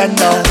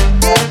pretender.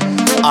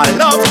 I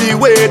love the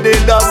way they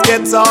just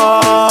get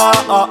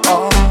on,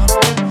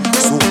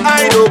 so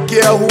I don't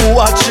care who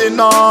watching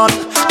on.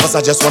 Cause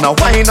I just wanna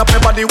wind up my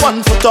body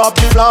 1 foot off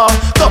the floor.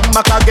 Come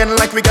back again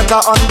like we get a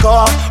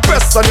encore.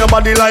 Press on your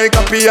body like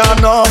a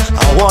piano.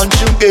 I want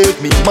you give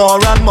me more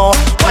and more.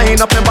 Wind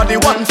up my body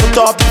 1 foot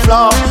off the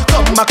floor.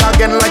 Come back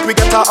again like we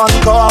get a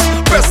encore.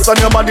 Press on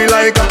your body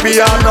like a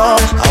piano.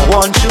 I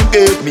want you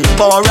give me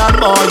more and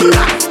more,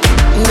 yeah.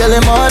 Girl,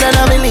 you're more than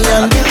a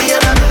million.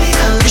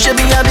 You should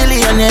be a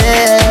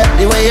billionaire.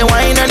 The way you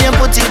whine and you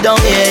put it down,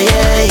 yeah,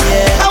 yeah,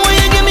 yeah. I want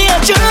you give me a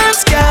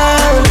chance,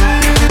 girl,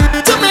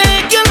 to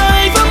make your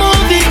life a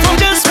movie from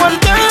just one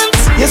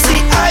dance. You see,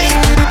 I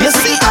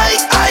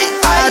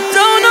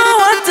don't know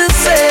what to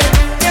say.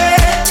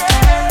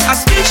 Yeah, I'm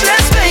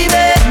speechless,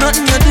 baby.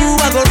 Nothing you do,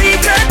 I go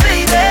regret,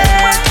 baby.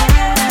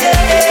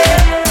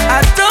 Yeah,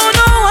 I don't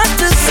know what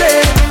to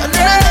say.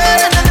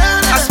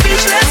 I'm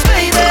speechless,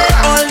 baby.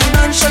 All you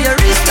done, show your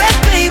respect,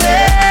 baby.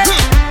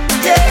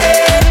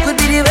 Yeah, could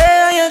be the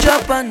way you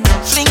drop and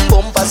fling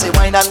bumper, say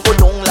wine and go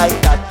down like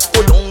that,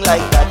 go down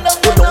like that,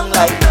 go down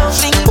like that.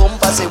 Fling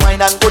bumper, say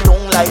wine and go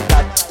down like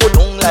that, go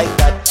down like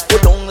that, go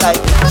down like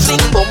that.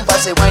 Fling bumper,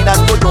 say wine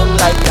and go down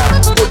like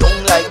that, go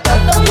down like that,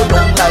 go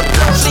down like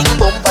that. Fling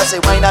bumper, say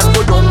wine and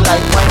go down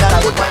like wine and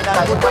go down.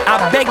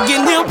 I'm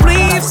begging you,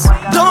 please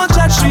don't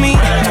judge me.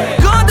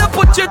 Gonna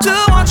put you to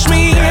watch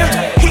me.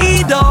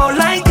 He don't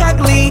like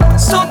ugly,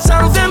 so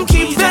tell them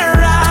keep their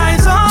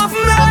eyes off me.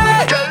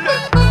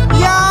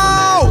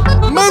 Yo,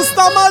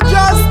 Mr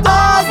Mejustik,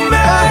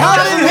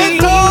 heavy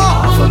hitter.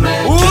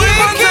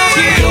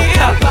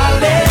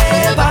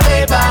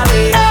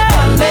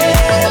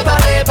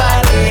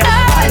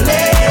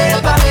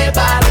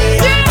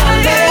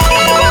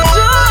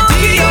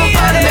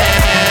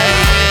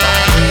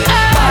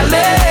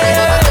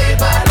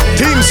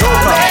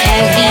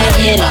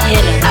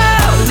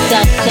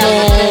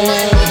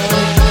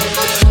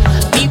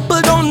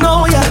 People don't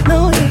know ya,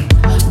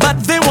 but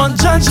they won't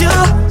judge you.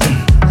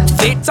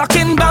 They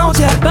talking about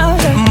ya,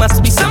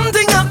 must be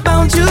something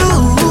about you.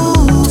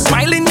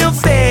 Smile in your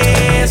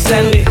face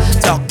and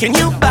talking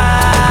you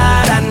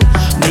bad and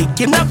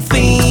making up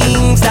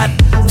things that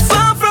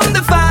far from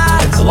the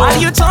facts. While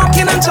you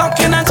talking and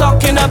talking and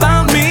talking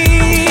about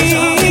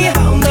me,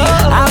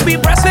 I'll be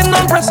pressing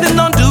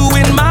on,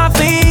 doing my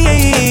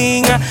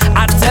thing.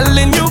 I'm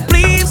telling you,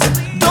 please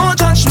don't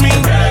judge me.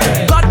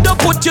 God don't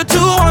put you to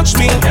watch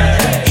me.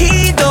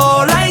 He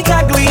don't like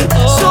ugly,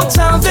 so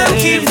tell them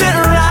keep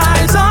their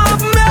eyes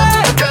off me.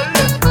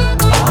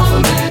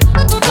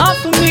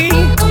 Off of me,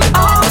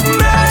 off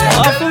me,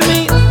 off of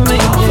me, off of me,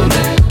 off of me.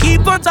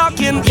 Keep on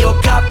talking, yo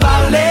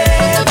capale,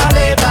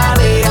 vale,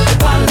 vale,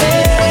 vale,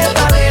 vale,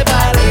 vale,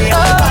 vale,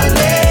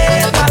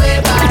 vale,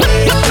 vale,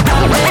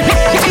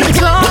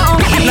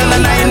 talking, na na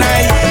na na.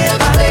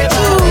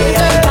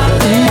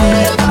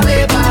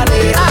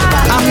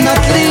 I'm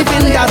not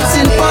leaving, that's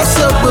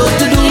impossible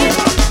to do.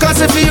 Cause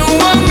if you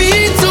want me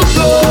to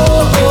go,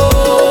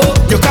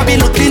 you can be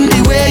looking the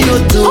way you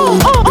do.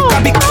 You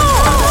can be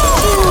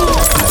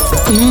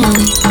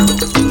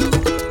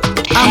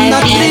I'm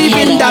not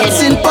leaving,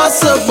 that's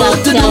impossible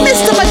to do.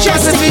 Mr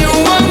Mejustik, if you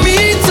want me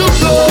to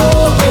go,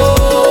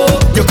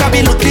 you can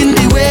be looking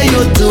the way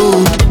you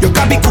do. You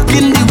can be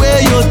cooking the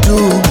way you do.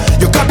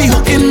 You can be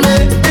hooking me.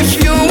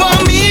 If you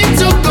want me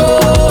to go,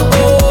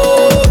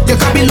 you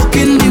can be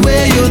looking the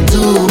way you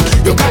do.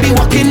 You can be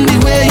walking the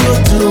way you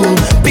do.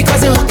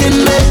 Because you're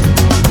hooking me.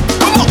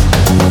 Come on.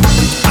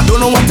 I don't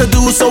know what to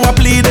do, so I'm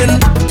pleading.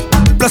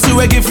 Plus you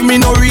ain't give me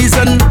no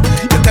reason.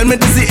 You tell me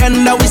this the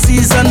end of the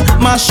season.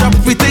 Mash up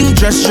everything,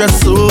 dress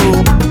so.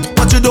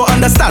 But you don't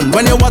understand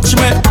when you watch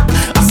me.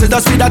 I said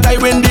just see that I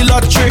win the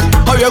lottery.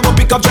 How you go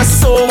pick up just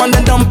so and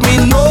then dump me?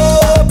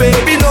 No,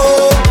 baby,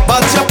 no.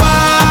 But you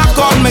pack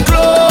on me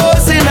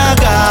clothes in a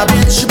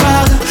garbage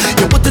bag.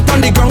 You put it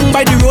on the ground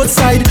by the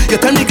roadside. You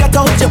tell me get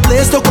out your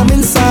place to come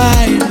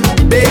inside.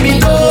 Baby,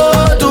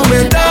 don't do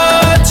me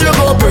that. You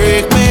go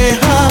break my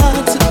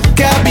heart.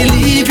 Can't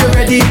believe you're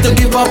ready to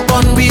give up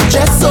on me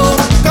just so.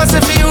 Cause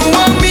if you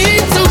want me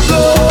to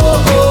go,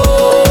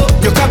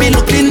 you can be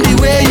looking the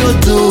way you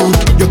do.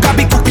 You can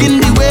be cooking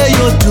the way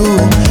you do.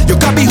 You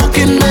can be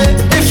hooking me.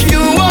 If you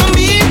want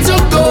me to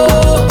go,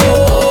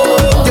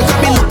 you can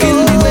be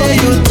looking the way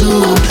you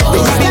do.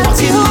 You can be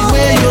walking the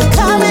way you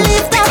do.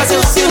 Because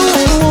it's you.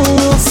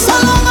 So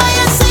long as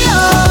you see you,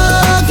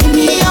 give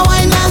me a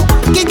wine now.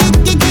 Give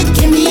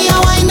me a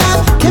wine now.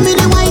 Give me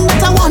the wine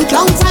that I want.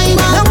 Long time,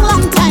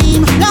 long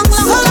time.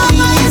 So long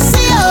as you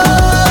see you,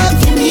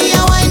 give me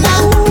a wine now.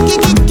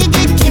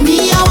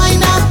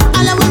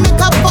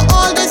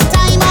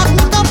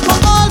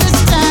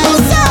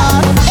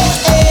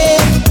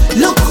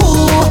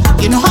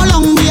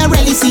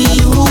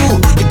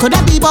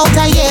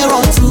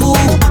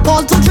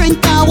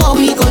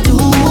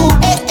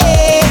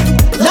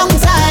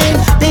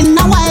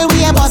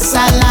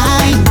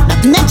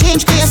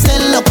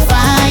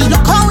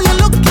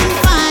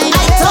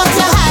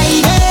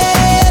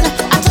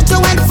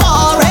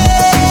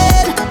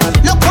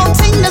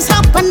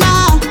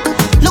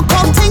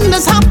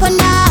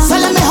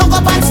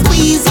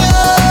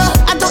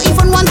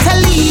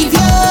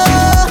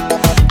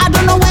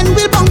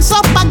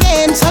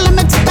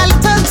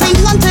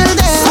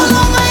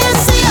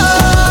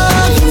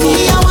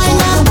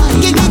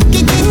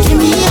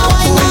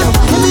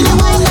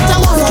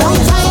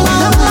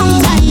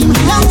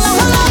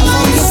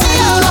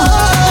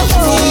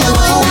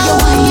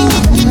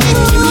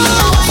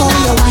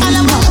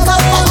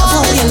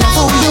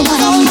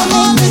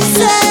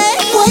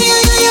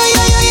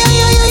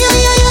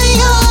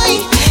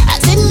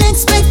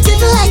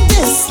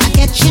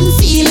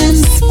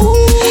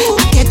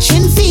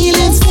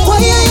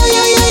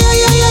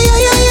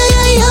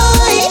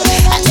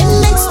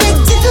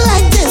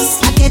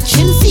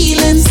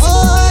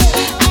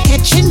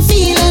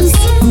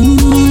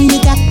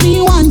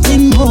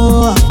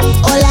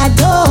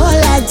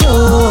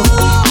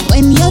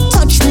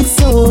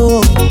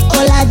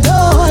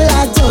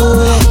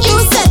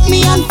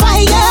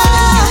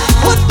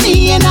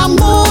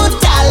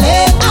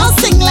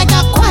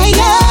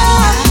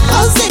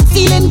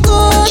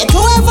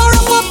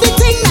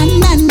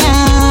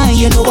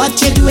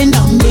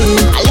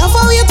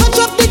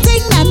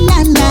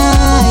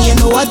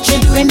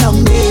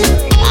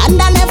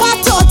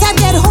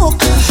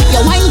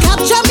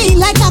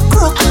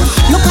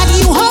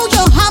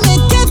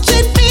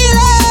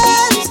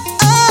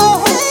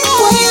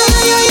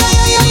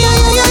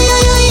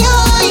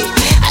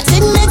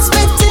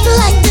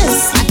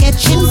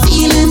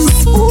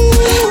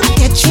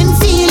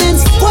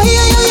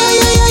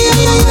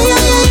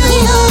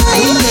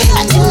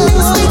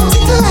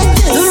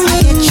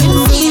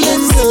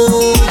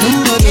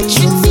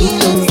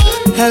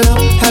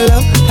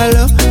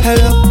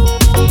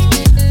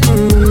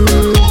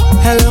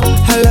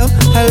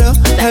 hello.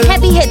 The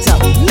heavy hitter,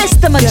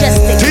 Mr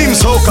Mejustik. Team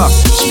Soca.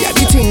 She had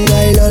the thing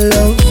I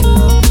love.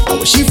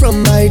 Where she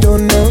from, I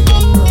don't know.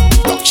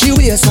 Rock she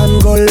waist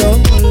and go low.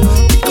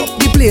 Pick up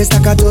the place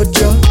like a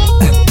dojo.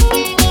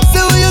 So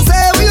what you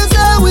say, what you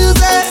say, what you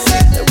say?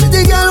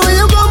 Pretty girl, when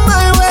you come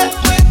my way.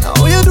 Now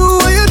what you do,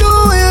 what you do,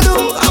 what you do?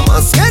 I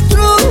must get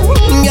through.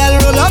 Girl,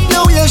 roll up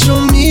now, you show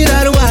me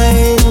that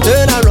wine.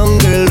 Turn around,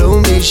 girl,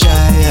 don't be shy.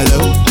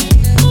 Hello,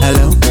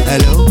 hello,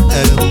 hello,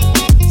 hello.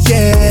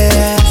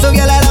 Yeah. So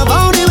girl, I love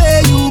how the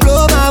way you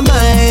blow my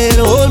mind.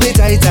 Hold me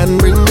tight and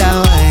bring that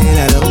wine.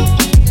 Hello,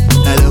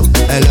 hello,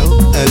 hello,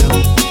 hello.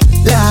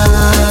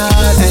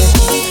 Lord, hey.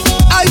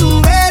 Are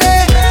you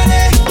ready?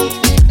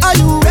 Are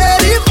you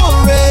ready for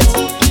it?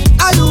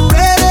 Are you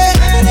ready?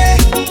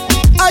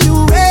 Are you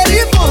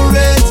ready for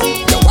it?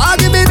 You want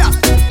give me that?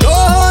 No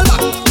hold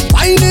back.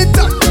 Wind it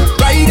up,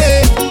 right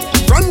there,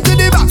 front to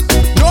the back.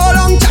 No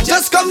long chat,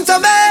 just come to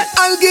me.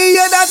 I'll give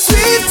you that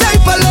sweet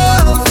type of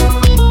love.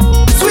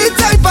 Sweet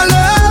type of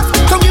love.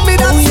 Come give me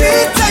that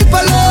sweet type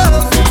of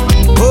love.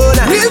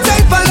 Real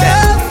type of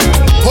love.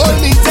 Hold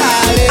me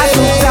tight. I'm so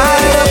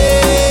tired up.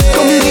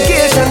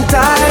 Communication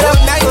tied up.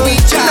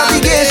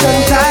 Navigation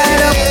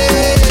tied up.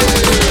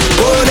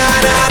 Oh na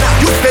na na.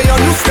 You stay on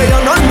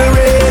my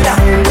radar.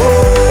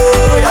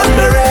 Oh, on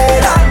my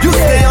radar. You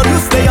stay on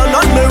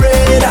my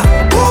radar.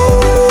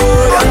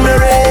 Oh, on my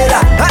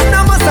radar. And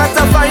I must have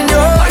to find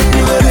you.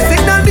 You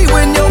signal me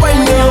when you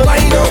wind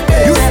up.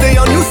 You stay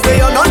on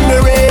my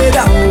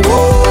radar.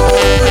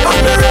 Oh, on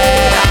my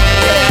radar.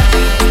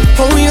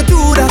 How you do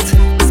that?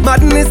 It's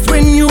madness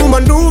when you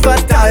maneuver,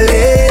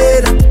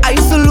 darling. I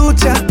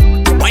salute ya.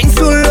 Wine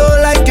so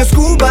low like your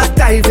scuba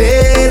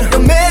diving. The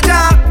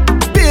major,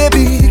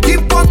 baby,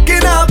 keep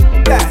walking up.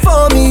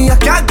 For me, I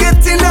can't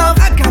get enough.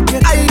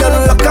 I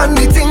don't look on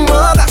the thing,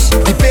 oh gosh.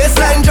 The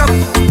baseline drop,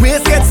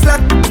 waist get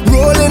slack.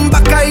 Rolling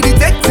back, I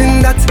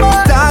detecting that.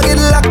 Target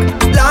lock,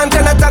 launch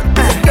and attack.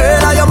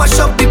 Girl, I mash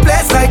up the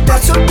place like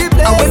that.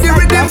 And when the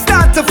rhythm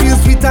start to feel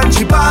sweet and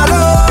she ball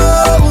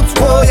out,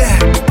 oh yeah.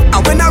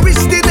 And when I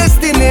reach the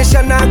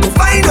destination, I go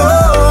find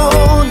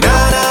out.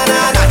 Na na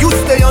na na. You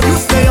stay on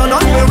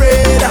my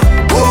radar.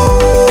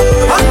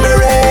 Oh, on my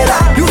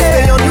radar. You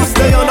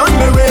stay on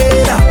my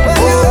radar.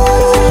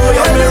 Oh,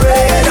 on my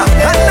radar.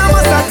 And I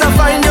must have to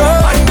find you.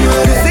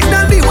 You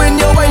signal me when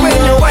you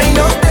wind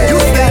up. You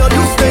stay on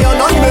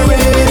my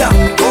radar.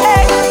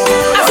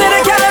 I said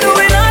I can't do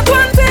it not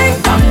one thing.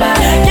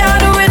 Can't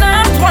do it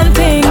not one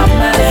thing.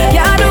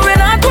 Can't do it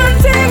not one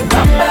thing.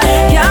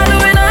 Can't do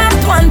it not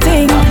one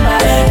thing.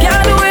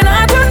 Can't do it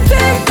not one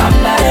thing.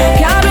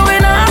 Can't do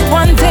it not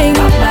one thing.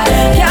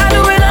 Can't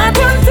do it not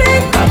one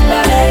thing.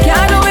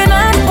 Can't do it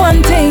not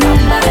one thing.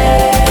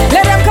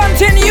 Let them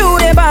continue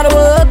their bad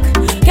work.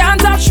 Can't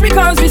touch me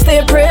cause we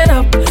stay prayed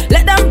up.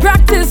 Let them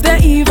practice their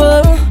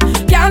evil.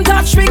 Can't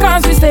touch me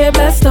cause we stay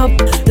blessed up.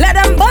 Let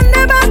them burn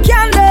their back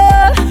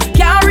candle.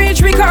 Can't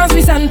reach me cause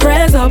we send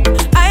prayers up.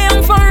 I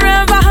am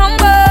forever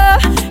humble.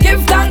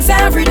 Give thanks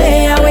every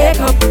day I wake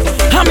up.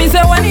 And me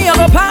say when you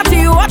go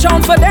party, watch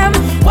out for them.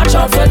 Watch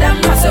out for them,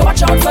 I say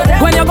watch out for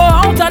them. When you go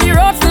out on the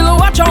road, still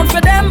watch out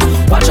for them.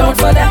 Watch out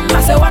for them,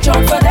 I say watch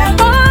out for them.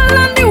 All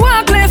on the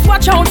workplace,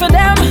 watch out for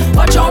them.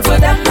 Watch out for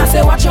them, I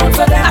say watch out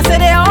for them. I say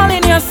they all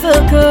in your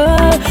circle.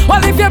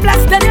 Well if you're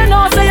blessed then you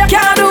know so you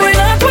can't do it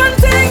not one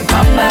thing.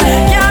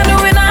 Can't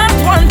do it not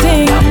one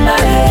thing.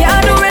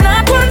 Can't do it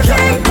not one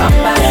thing.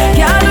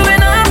 Can't do it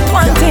not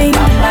one thing.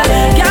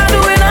 Can't do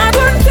it not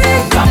one thing.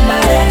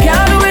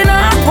 Can't do it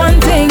not one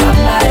thing.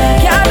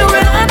 Can't do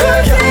it not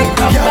one thing.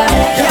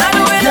 Can't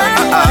do it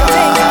not one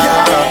thing.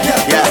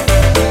 Yeah.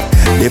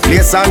 The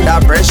place under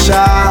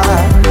pressure.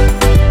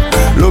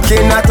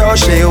 Looking at how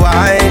she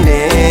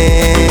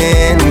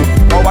whining.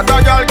 Oh, what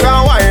a girl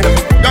can whine.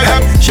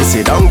 She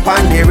sit down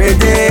on the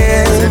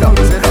rhythm.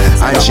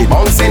 And she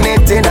bouncing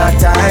it in a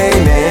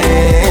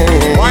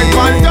timing. One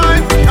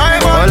time.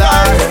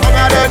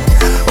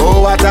 Oh,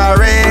 what a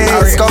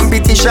race.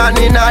 Competition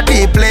in a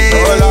deep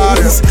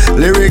place.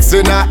 Lyrics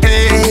in a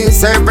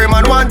ace. Every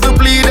man want to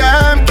plead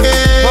them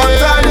case.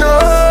 But I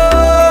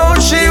know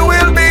she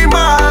will be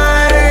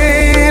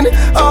mine.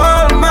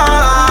 All mine.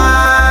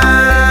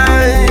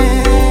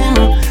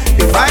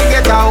 If I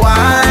get a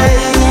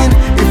wine.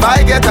 If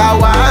I get a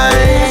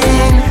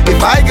wine.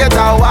 If I get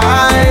a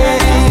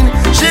wine.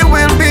 She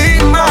will be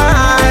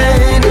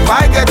mine. If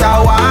I get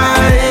a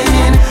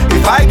wine.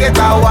 If I get a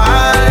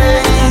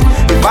wine.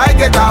 If I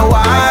get a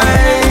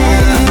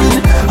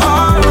wine.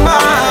 All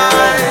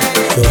mine.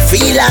 Don't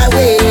feel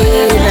away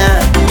now.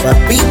 What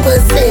people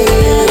say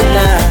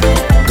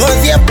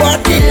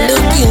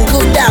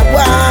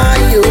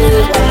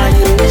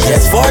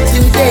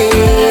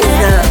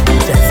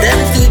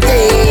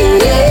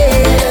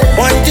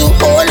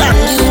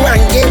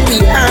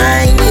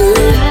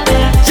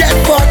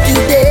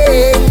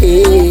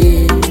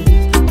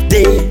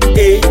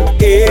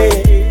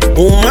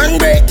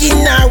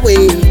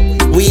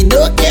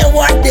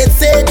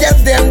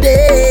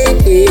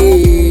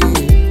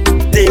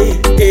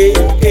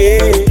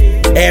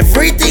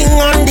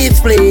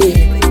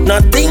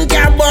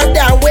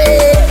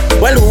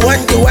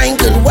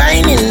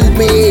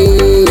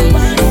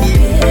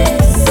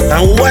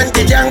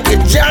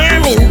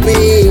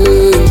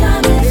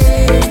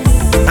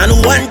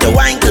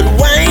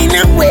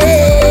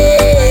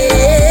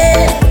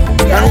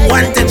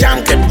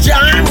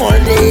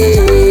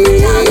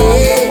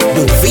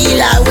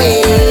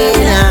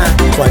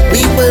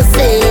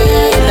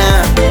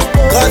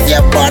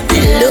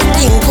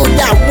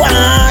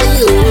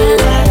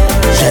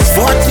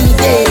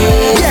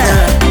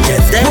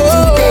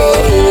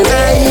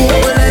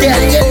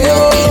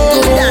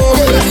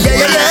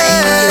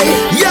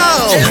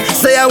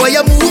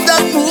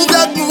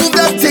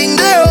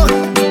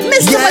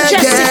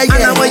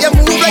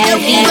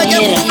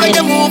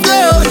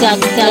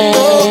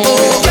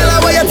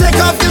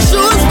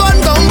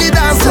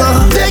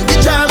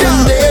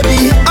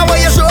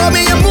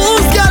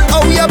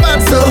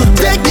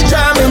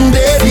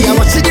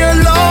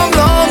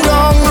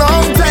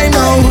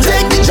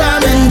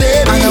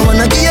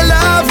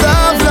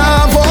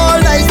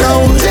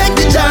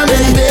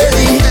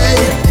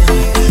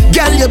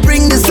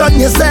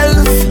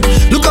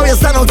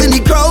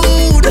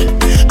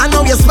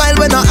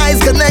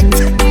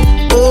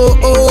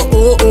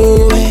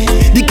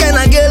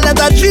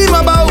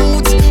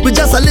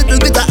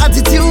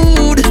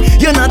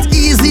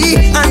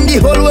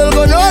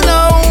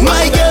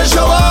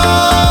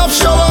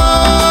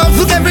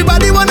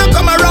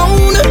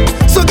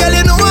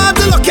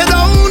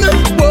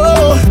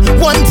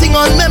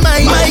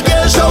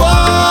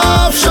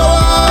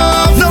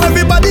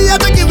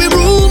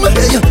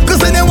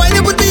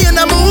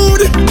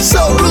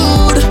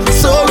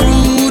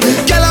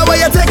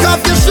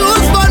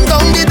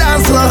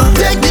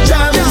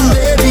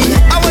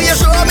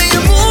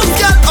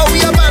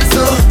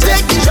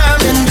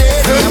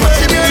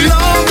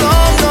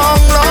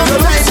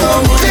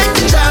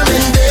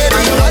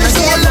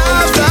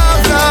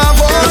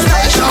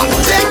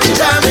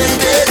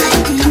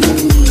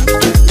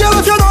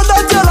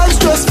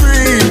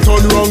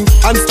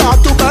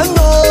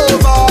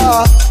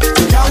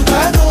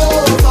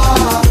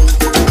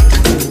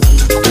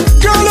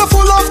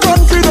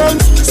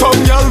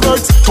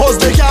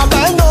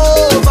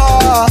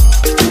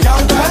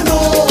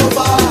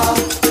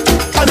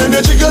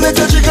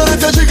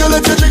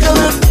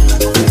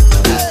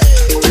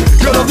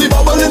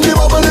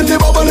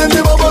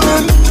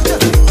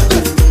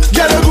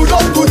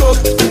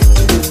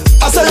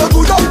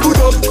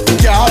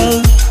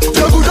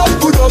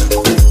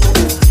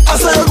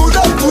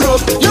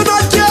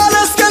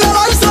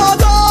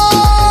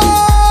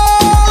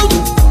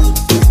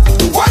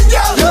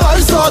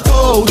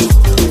out.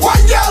 What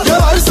girl?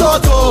 Girl, I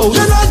sort out.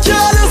 You're not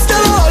jealous,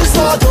 girl, I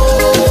sort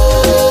out.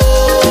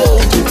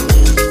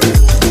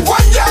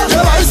 What girl?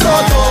 Girl, I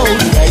sort out.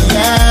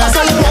 Yeah.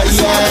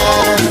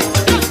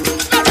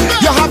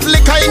 You have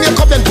liquor in your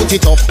cup, then put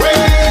it up.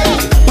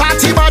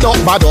 Party bad up.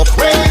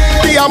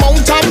 The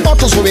amount of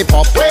bottles we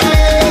pop.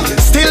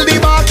 Still the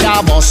bar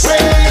can't bust.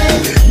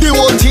 The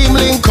whole team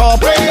link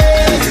up.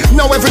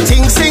 Now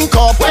everything sync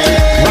up.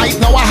 Right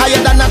now we're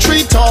higher than a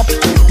treetop.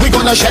 We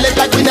gonna shell it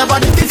like we never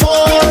did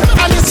before.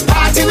 And it's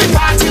party, we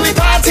party, we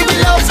party, we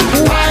love.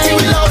 Party,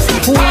 we love.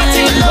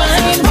 Party, we love.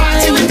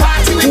 Party, we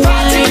party, we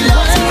party, we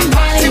love.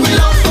 Party, we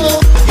love.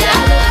 Yeah.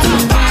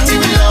 Party,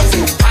 we love.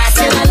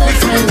 Party, we love.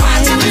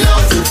 Party, we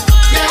love.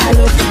 Yeah.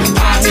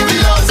 Party, we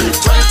love.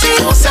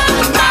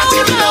 24/7. Party,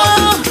 we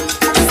love.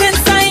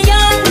 Since I'm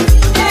young,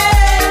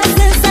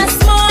 since I'm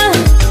small,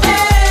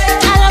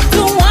 I love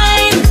to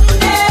wine,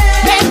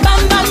 make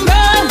bam bam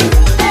roll,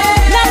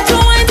 love to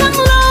wine down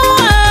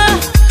lower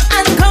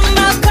and come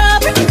back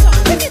up.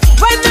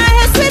 When I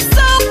hear sweet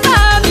soca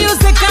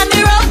music and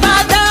the rubber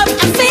dub,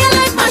 I feel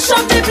like mash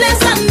up the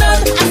place and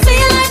done. I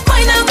feel like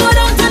wine and go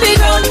down to the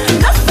ground.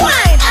 Enough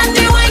wine and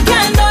the wine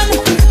can done.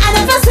 And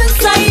ever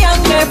since I'm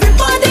young,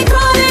 everybody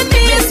calling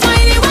me it's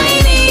whiny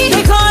whiny.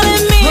 They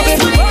calling me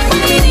it's whiny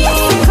whiny.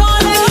 They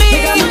calling me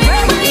it's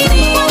whiny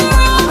whiny.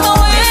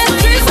 Oh, it's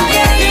true, so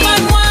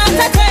everyone wants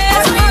to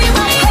taste whiny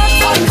whiny.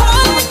 They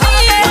calling me it's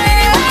whiny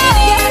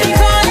whiny. They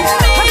calling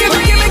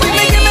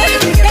me.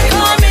 They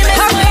call me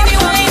Miss Whiny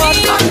Whiny.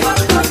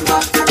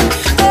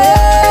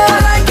 I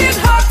like it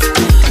hot.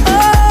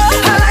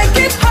 I like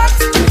it hot,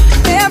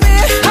 baby.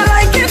 I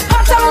like it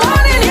hot. I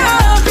want it,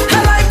 yeah. I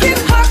like it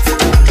hot.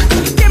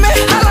 Give me.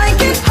 I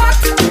like it hot.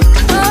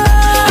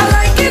 I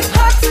like it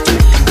hot.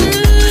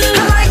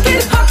 I like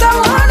it hot. I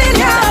want it,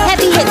 yeah.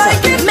 Heavy hitter,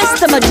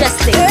 Mr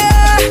Mejustik.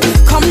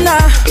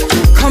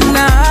 Come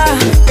now,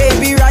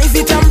 baby, rise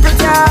the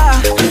temperature.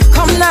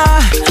 Come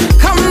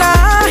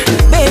now,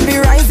 baby,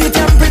 rise the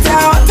temperature.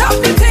 Hot up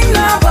the thing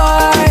now,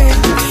 boy.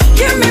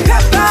 Give me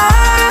pepper.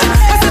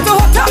 I said to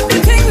hot up the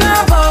thing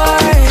now,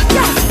 boy.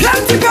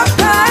 Plenty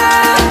pepper.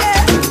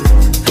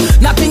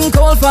 Nothing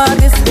cold for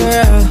this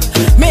girl.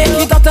 Make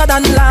it hotter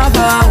than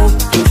lava.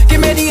 Give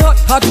me the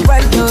hot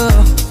weather.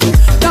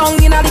 Down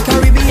in the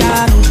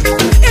Caribbean.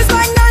 It's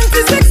like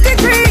 96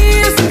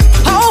 degrees.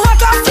 How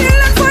hot I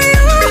feeling for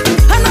you.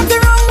 And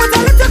nothing wrong with a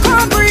little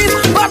cold breeze.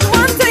 But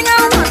one thing I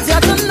want you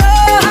to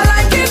know. I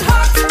like it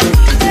hot.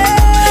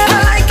 I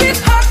like it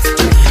hot.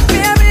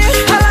 Baby,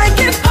 I like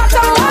it hot.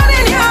 I want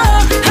it,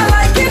 yeah. I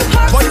like it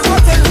hot. I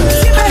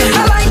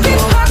like it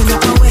hot. I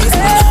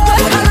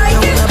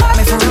like it hot.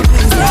 I like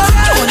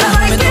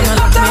it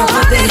hot. I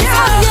want it, yeah.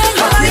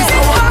 I like it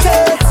hot.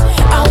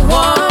 I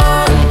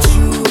want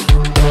you.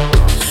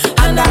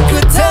 And I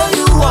could tell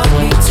you want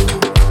me to.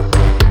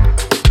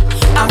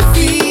 I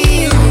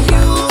feel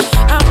you.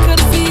 I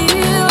could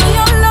feel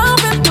your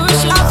love and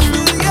push up.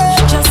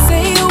 Just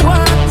say you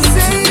want me.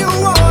 Say you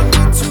want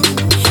me to.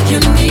 You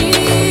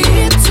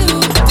need to.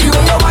 The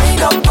way you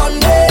wind up on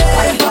me.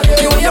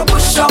 The way you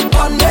push up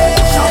on me.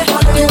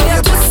 The way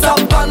you twist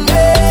up on me.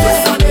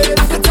 I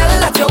could tell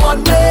that you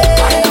want me.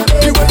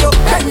 The way you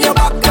bend your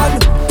back and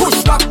push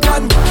back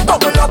and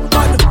bubble up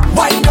and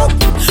wind up.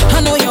 I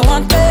know you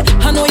want me.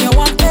 I know you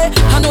want me.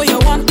 I know you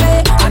want me.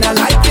 And I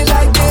like it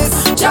like this,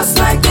 just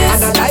like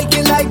this. And I like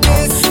it like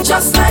this,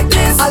 just like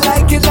this. I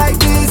like it like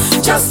this,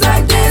 just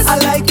like this. I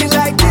like it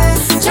like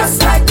this,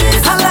 just like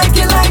this. I like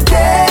it like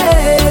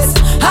this.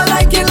 I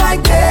like it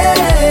like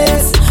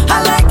this. I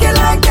like it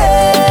like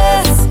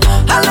this.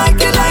 I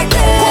like it like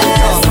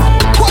this.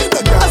 Why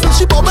the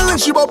girl?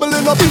 She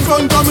bubbling up in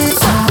front of me.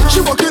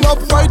 She walking up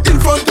right in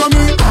front of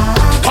me.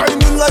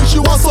 Whining like she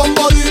was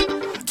somebody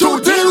to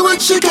deal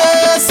with. She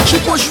guess she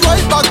push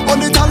right back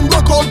on it and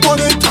broke out on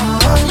it.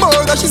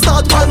 Murder, she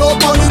start pile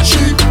up on it.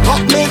 She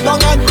up me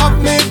down and up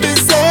me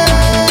busy.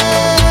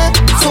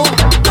 So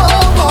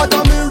don't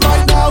bother me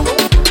right now.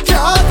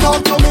 Can't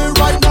talk to me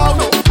right now.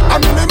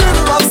 I'm in the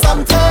middle of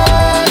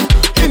something.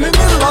 In the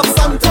middle of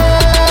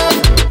something.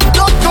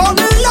 Don't call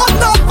me on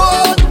the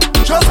phone.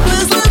 Just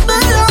please leave me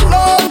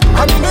alone.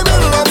 I'm in the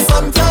middle of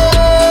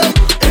something.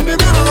 In the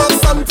middle of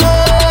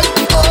something.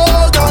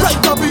 Oh God.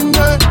 Right up in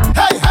there.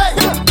 Hey, hey.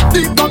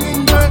 Deep down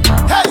in there.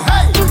 Hey,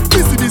 hey.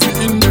 Busy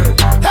in there.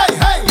 Hey,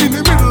 hey. In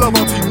the middle of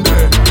a thing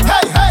there.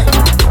 Hey, hey.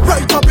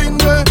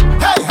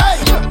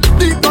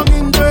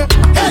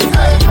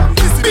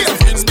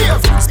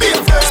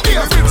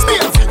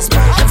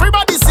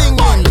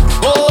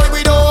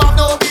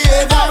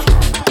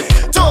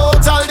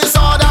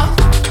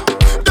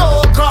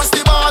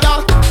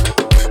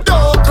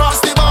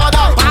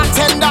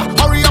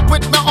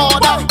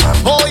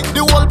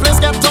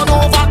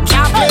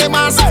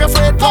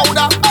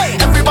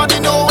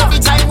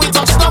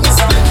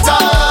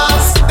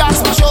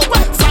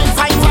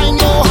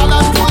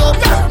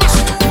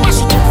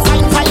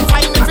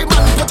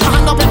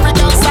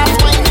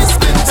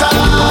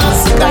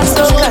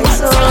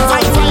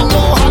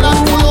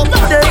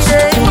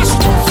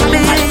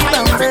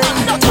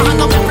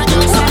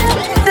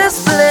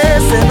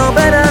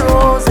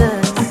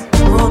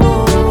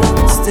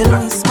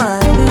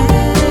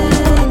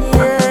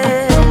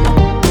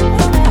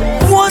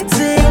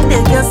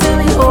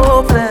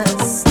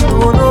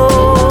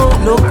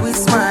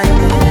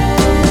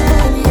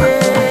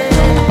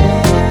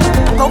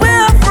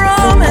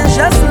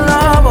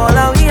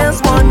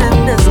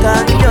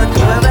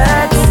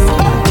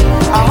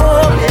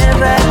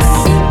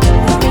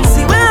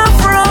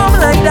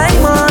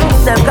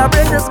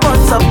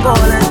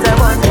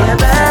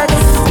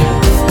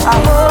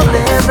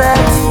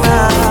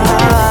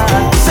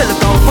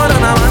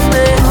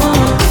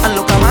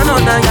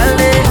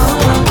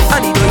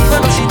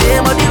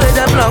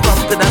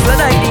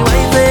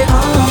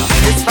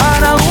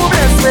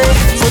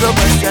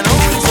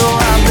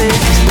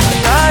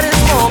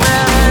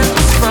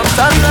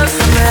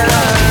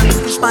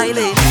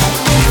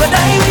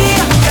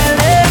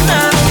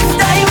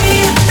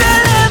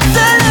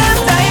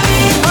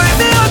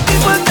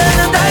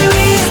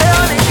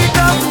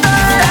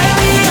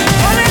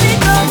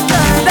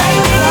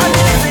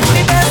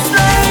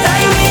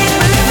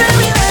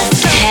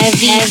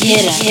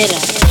 hitter.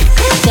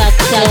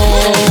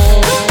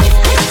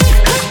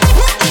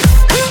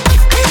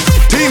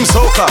 Team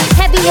Soca.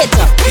 Heavy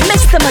hitter,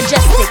 Mr.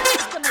 Mejustik.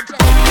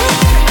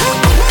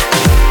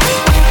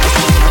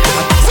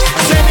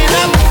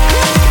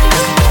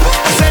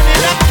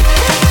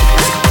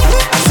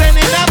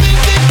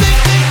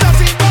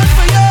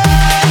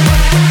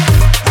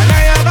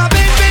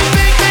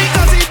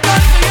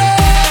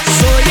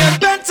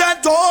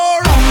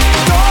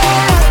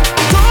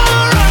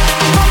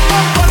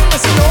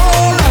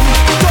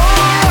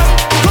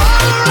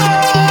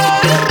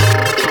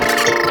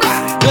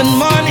 Good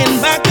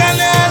morning,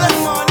 Bacchanal.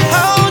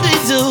 How do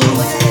you do?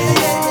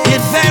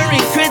 It's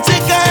very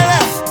critical.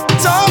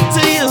 Talk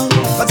to you,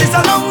 but it's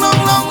a long, long,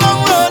 long, long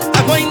road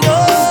I'm going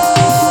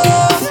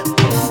on.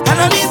 And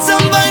I need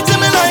some vibes in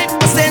my life.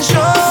 I stay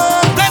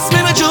strong. Bless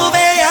me with Juve,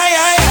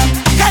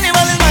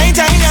 Carnival is my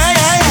time,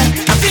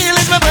 I feel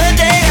it's my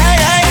birthday,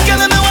 Girl,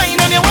 let me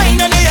wine on you,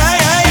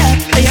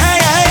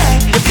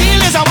 You feel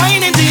it's a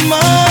whining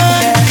demon.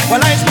 Well,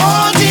 I'm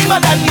more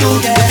demon than you.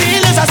 You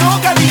feel it's a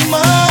soca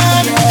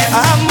demon.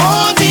 I'm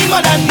more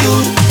demon than you.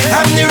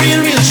 I'm the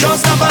real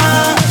showstopper.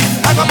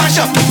 I got mash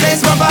up the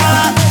place, Baba.